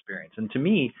new experience. And to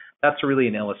me, that's really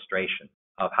an illustration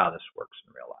of how this works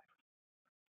in real life.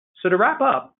 So to wrap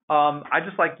up, I'd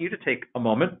just like you to take a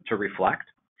moment to reflect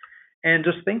and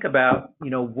just think about, you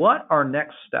know, what are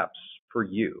next steps for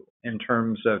you in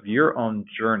terms of your own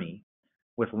journey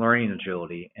with learning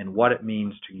agility and what it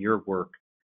means to your work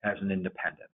as an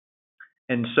independent.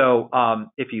 And so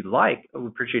if you'd like, I would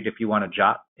appreciate if you want to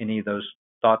jot any of those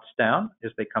thoughts down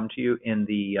as they come to you in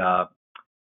the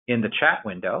chat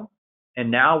window. And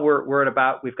now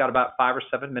we've got about 5 or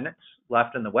 7 minutes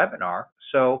left in the webinar.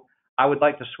 So I would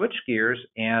like to switch gears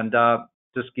and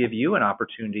just give you an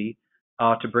opportunity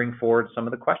to bring forward some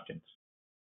of the questions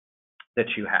that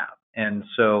you have. And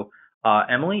so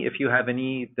Emily, if you have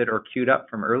any that are queued up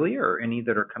from earlier or any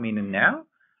that are coming in now,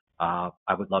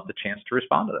 I would love the chance to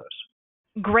respond to those.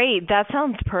 Great. That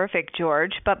sounds perfect,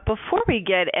 George. But before we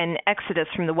get an exodus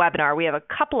from the webinar, we have a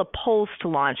couple of polls to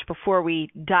launch before we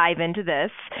dive into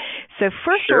this. So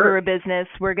first order of business,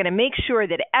 we're going to make sure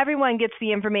that everyone gets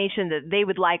the information that they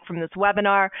would like from this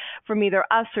webinar from either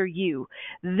us or you.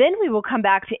 Then we will come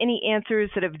back to any answers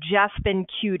that have just been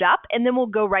queued up, and then we'll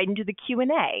go right into the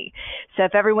Q&A. So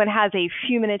if everyone has a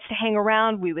few minutes to hang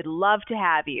around, we would love to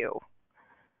have you.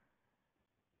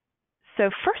 So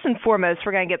first and foremost,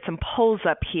 we're going to get some polls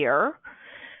up here.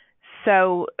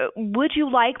 So would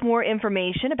you like more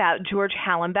information about George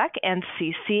Hallenbeck and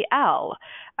CCL?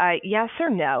 Yes or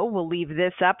no? We'll leave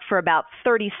this up for about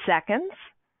 30 seconds.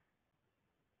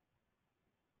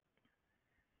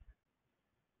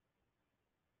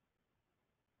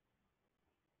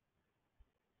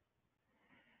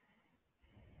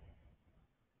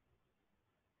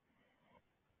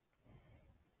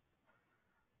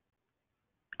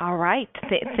 All right.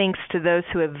 Thanks to those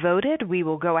who have voted. We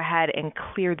will go ahead and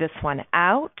clear this one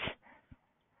out.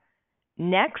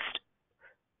 Next,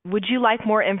 would you like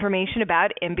more information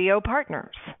about MBO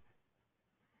partners?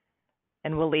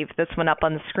 And we'll leave this one up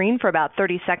on the screen for about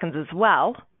 30 seconds as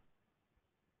well.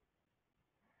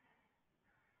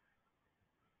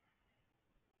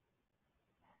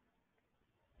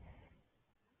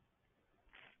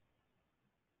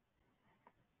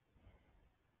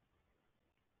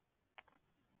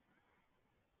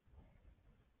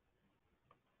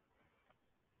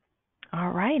 All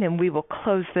right, and we will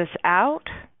close this out.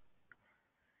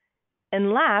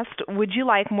 And last, would you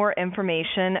like more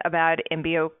information about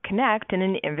MBO Connect and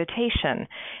an invitation?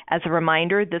 As a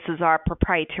reminder, this is our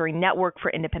proprietary network for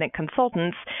independent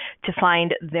consultants to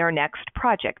find their next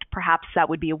project. Perhaps that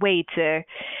would be a way to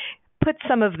put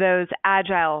some of those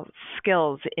agile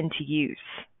skills into use.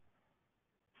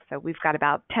 So we've got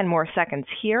about 10 more seconds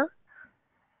here.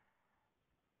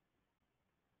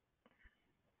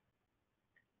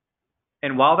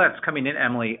 And while that's coming in,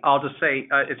 Emily, I'll just say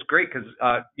it's great because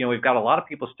we've got a lot of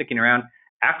people sticking around.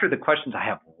 After the questions, I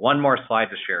have one more slide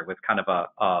to share with kind of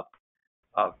a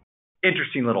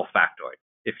interesting little factoid,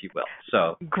 if you will.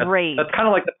 So great. That's kind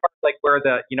of like the part like where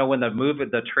when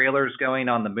the trailer's going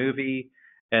on the movie,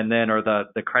 and then or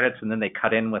the credits, and then they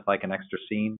cut in with like an extra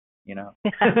scene.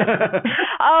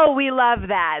 Oh, we love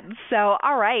that. So,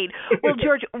 all right. Well,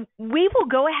 George, we will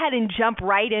go ahead and jump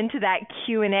right into that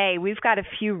Q&A. We've got a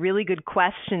few really good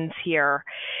questions here.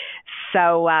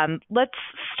 So let's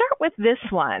start with this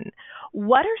one.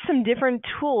 What are some different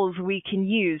tools we can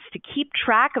use to keep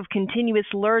track of continuous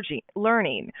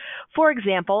learning? For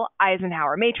example,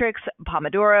 Eisenhower Matrix,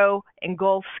 Pomodoro, and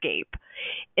Goalscape.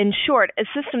 In short, a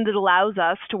system that allows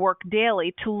us to work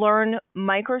daily to learn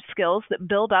micro skills that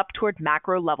build up toward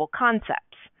macro level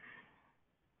concepts.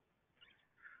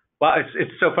 Well,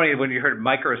 it's so funny when you heard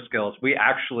micro skills. We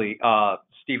actually,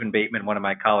 Stephen Bateman, one of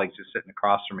my colleagues who's sitting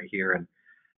across from me here and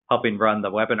helping run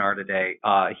the webinar today,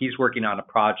 he's working on a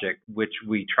project which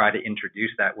we try to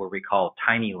introduce that where we call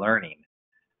tiny learning,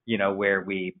 where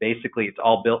we basically, it's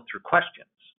all built through questions.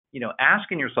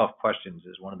 Asking yourself questions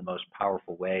is one of the most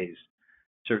powerful ways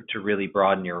to really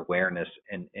broaden your awareness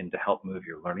and to help move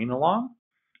your learning along.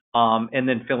 And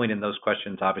then filling in those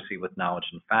questions, obviously, with knowledge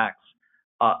and facts.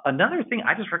 Another thing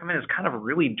I just recommend is kind of a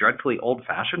really dreadfully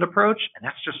old-fashioned approach, and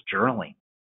that's just journaling.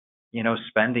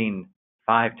 Spending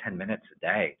 5-10 minutes a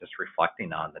day just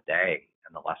reflecting on the day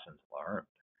and the lessons learned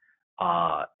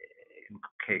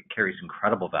carries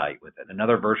incredible value with it.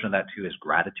 Another version of that, too, is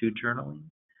gratitude journaling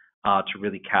to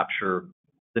really capture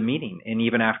the meaning. And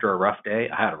even after a rough day,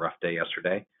 I had a rough day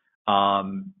yesterday,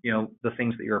 the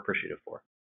things that you're appreciative for.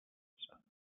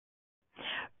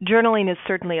 Journaling is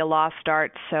certainly a lost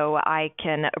art, so I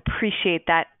can appreciate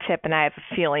that tip, and I have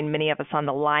a feeling many of us on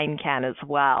the line can as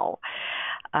well.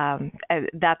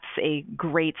 That's a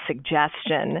great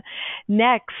suggestion.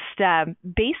 Next,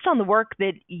 based on the work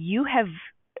you have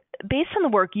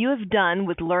done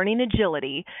with learning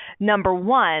agility, number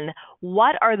one,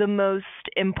 what are the most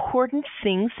important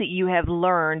things that you have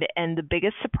learned and the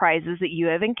biggest surprises that you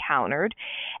have encountered?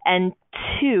 And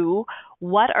two,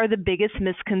 what are the biggest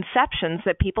misconceptions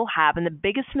that people have and the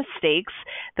biggest mistakes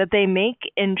that they make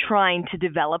in trying to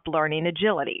develop learning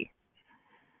agility?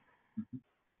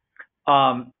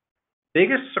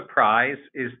 Biggest surprise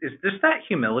is just that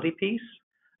humility piece.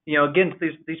 Again,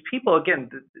 these people, again,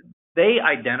 they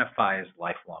identify as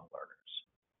lifelong learners.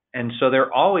 And so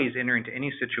they're always entering into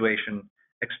any situation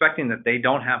expecting that they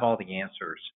don't have all the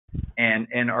answers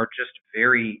and are just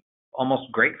very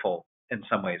almost grateful in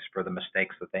some ways for the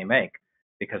mistakes that they make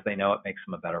because they know it makes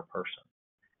them a better person.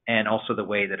 And also the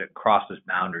way that it crosses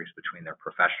boundaries between their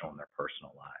professional and their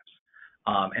personal lives.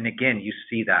 And again, you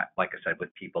see that, like I said,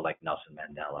 with people like Nelson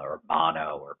Mandela or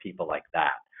Bono or people like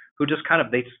that, who just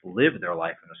they just live their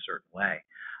life in a certain way.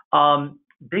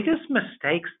 Biggest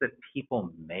mistakes that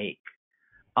people make?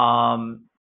 That's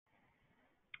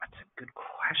a good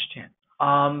question.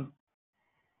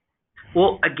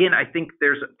 Well, again, I think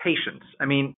there's patience. I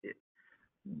mean,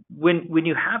 when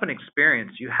you have an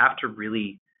experience, you have to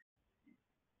really,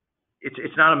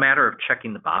 it's not a matter of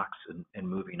checking the box and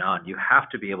moving on. You have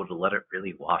to be able to let it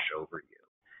really wash over you.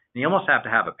 And you almost have to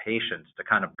have a patience to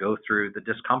kind of go through the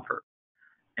discomfort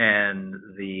and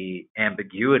the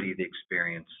ambiguity of the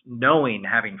experience, knowing,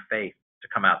 having faith to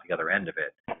come out the other end of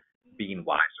it, being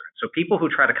wiser. So people who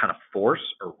try to kind of force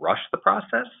or rush the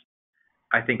process,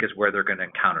 I think is where they're going to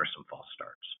encounter some false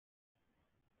starts.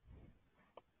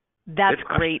 That's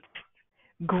great.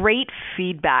 Great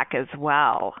feedback as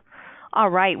well. All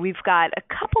right, we've got a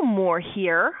couple more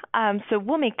here, so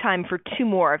we'll make time for two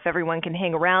more if everyone can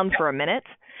hang around for a minute.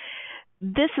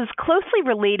 This is closely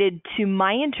related to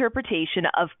my interpretation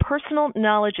of personal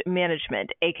knowledge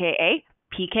management, aka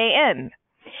PKM.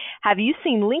 Have you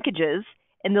seen linkages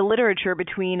in the literature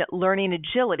between learning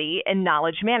agility and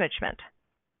knowledge management?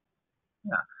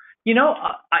 Yeah.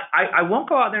 I won't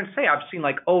go out there and say I've seen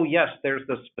oh, yes, there's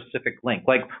the specific link.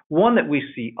 One that we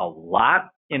see a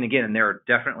lot, and again, there are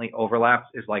definitely overlaps,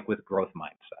 is with growth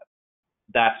mindset.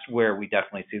 That's where we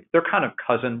definitely see, they're kind of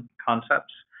cousin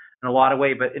concepts in a lot of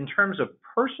ways, but in terms of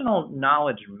personal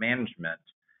knowledge management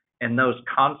And those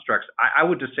constructs, I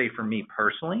would just say for me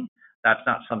personally, that's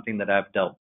not something that I've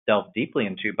delved deeply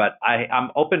into, but I'm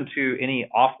open to any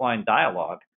offline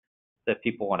dialogue that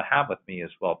people want to have with me as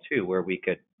well too, where we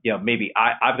could, maybe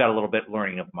I've got a little bit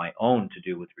learning of my own to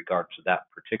do with regards to that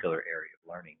particular area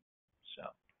of learning. So.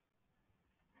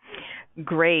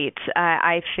 Great.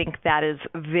 I think that is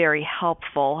very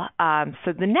helpful.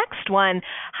 So the next one,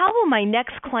 how will my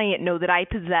next client know that I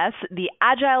possess the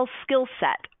agile skill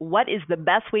set? What is the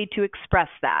best way to express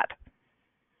that?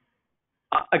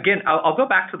 Again, I'll go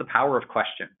back to the power of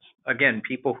questions. Again,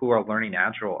 people who are learning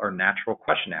agile are natural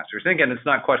question askers. And again, it's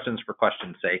not questions for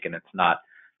question's sake, and it's not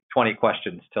 20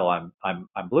 questions till I'm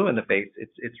blue in the face.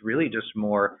 It's really just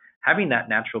more having that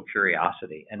natural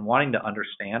curiosity and wanting to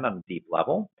understand on a deep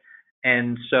level.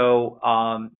 And so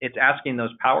it's asking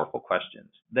those powerful questions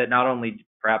that not only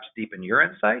perhaps deepen your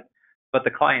insight, but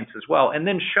the clients as well. And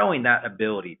then showing that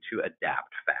ability to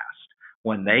adapt fast.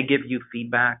 When they give you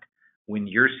feedback, when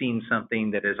you're seeing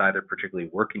something that is either particularly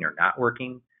working or not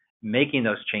working, making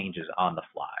those changes on the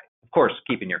fly. Of course,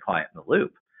 keeping your client in the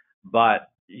loop. But,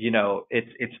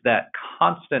 it's that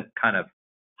constant kind of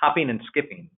hopping and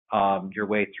skipping your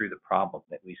way through the problem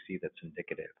that we see that's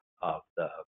indicative of the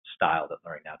style that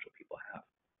learning agile people have.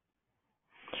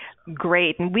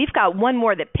 Great. And we've got one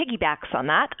more that piggybacks on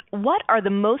that. What are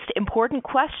the most important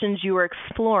questions you are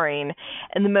exploring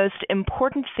and the most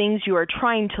important things you are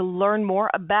trying to learn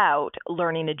more about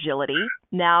learning agility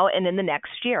now and in the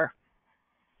next year?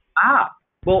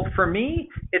 Well, for me,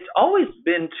 it's always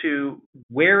been to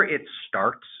where it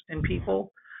starts in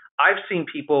people. I've seen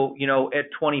people, at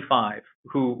 25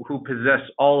 who possess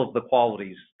all of the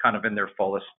qualities kind of in their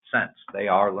fullest sense. They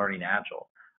are learning agile.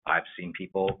 I've seen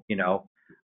people,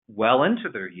 well into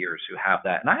their years who have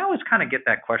that. And I always kind of get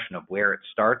that question of where it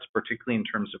starts, particularly in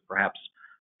terms of perhaps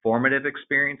formative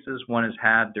experiences one has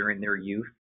had during their youth.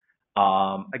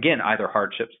 Again, either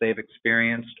hardships they've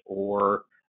experienced or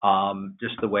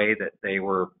just the way that they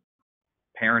were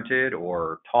parented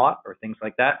or taught or things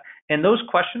like that. And those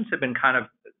questions have been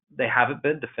they haven't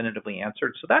been definitively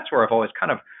answered. So that's where I've always kind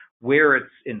of, where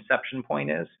its inception point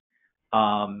is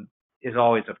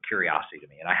always of curiosity to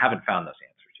me. And I haven't found those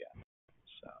answers yet.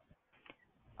 So,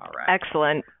 all right.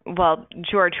 Excellent. Well,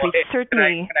 George, we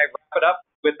certainly... Can I wrap it up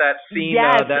with that scene,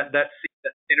 yes. that scene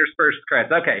that interspersed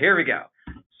credits? Okay, here we go.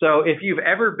 So if you've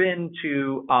ever been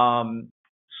to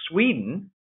Sweden,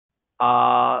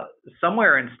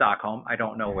 somewhere in Stockholm, I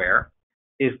don't know where,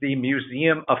 is the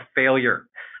Museum of Failure.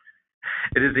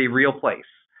 It is a real place.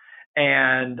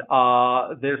 And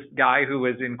this guy who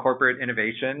was in corporate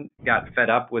innovation got fed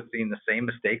up with seeing the same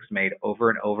mistakes made over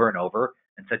and over and over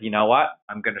and said, you know what?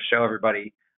 I'm going to show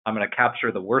everybody, I'm going to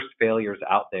capture the worst failures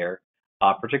out there,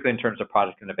 particularly in terms of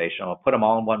product innovation. I'll put them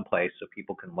all in one place so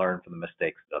people can learn from the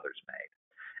mistakes that others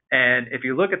made. And if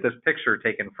you look at this picture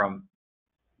taken from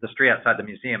the street outside the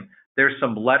museum, there's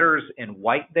some letters in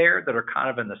white there that are kind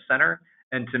of in the center.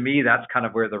 And to me, that's kind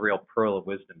of where the real pearl of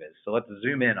wisdom is. So let's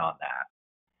zoom in on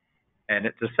that. And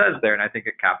it just says there, and I think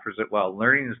it captures it well,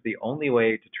 learning is the only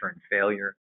way to turn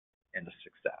failure into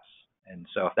success. And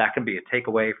so if that can be a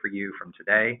takeaway for you from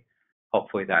today,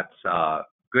 hopefully that's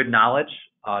good knowledge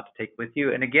to take with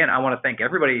you. And again, I want to thank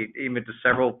everybody, even to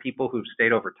several people who've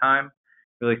stayed over time.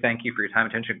 Really thank you for your time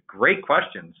and attention. Great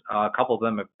questions. A couple of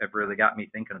them have really got me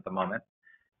thinking at the moment.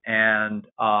 And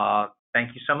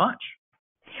thank you so much.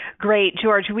 Great,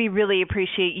 George. We really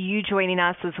appreciate you joining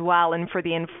us as well and for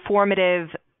the informative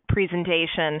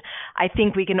presentation. I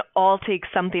think we can all take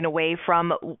something away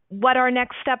from what our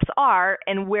next steps are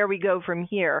and where we go from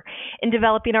here in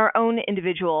developing our own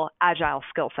individual agile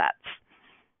skill sets.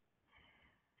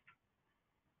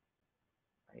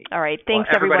 All right. Thanks,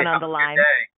 everyone on the line.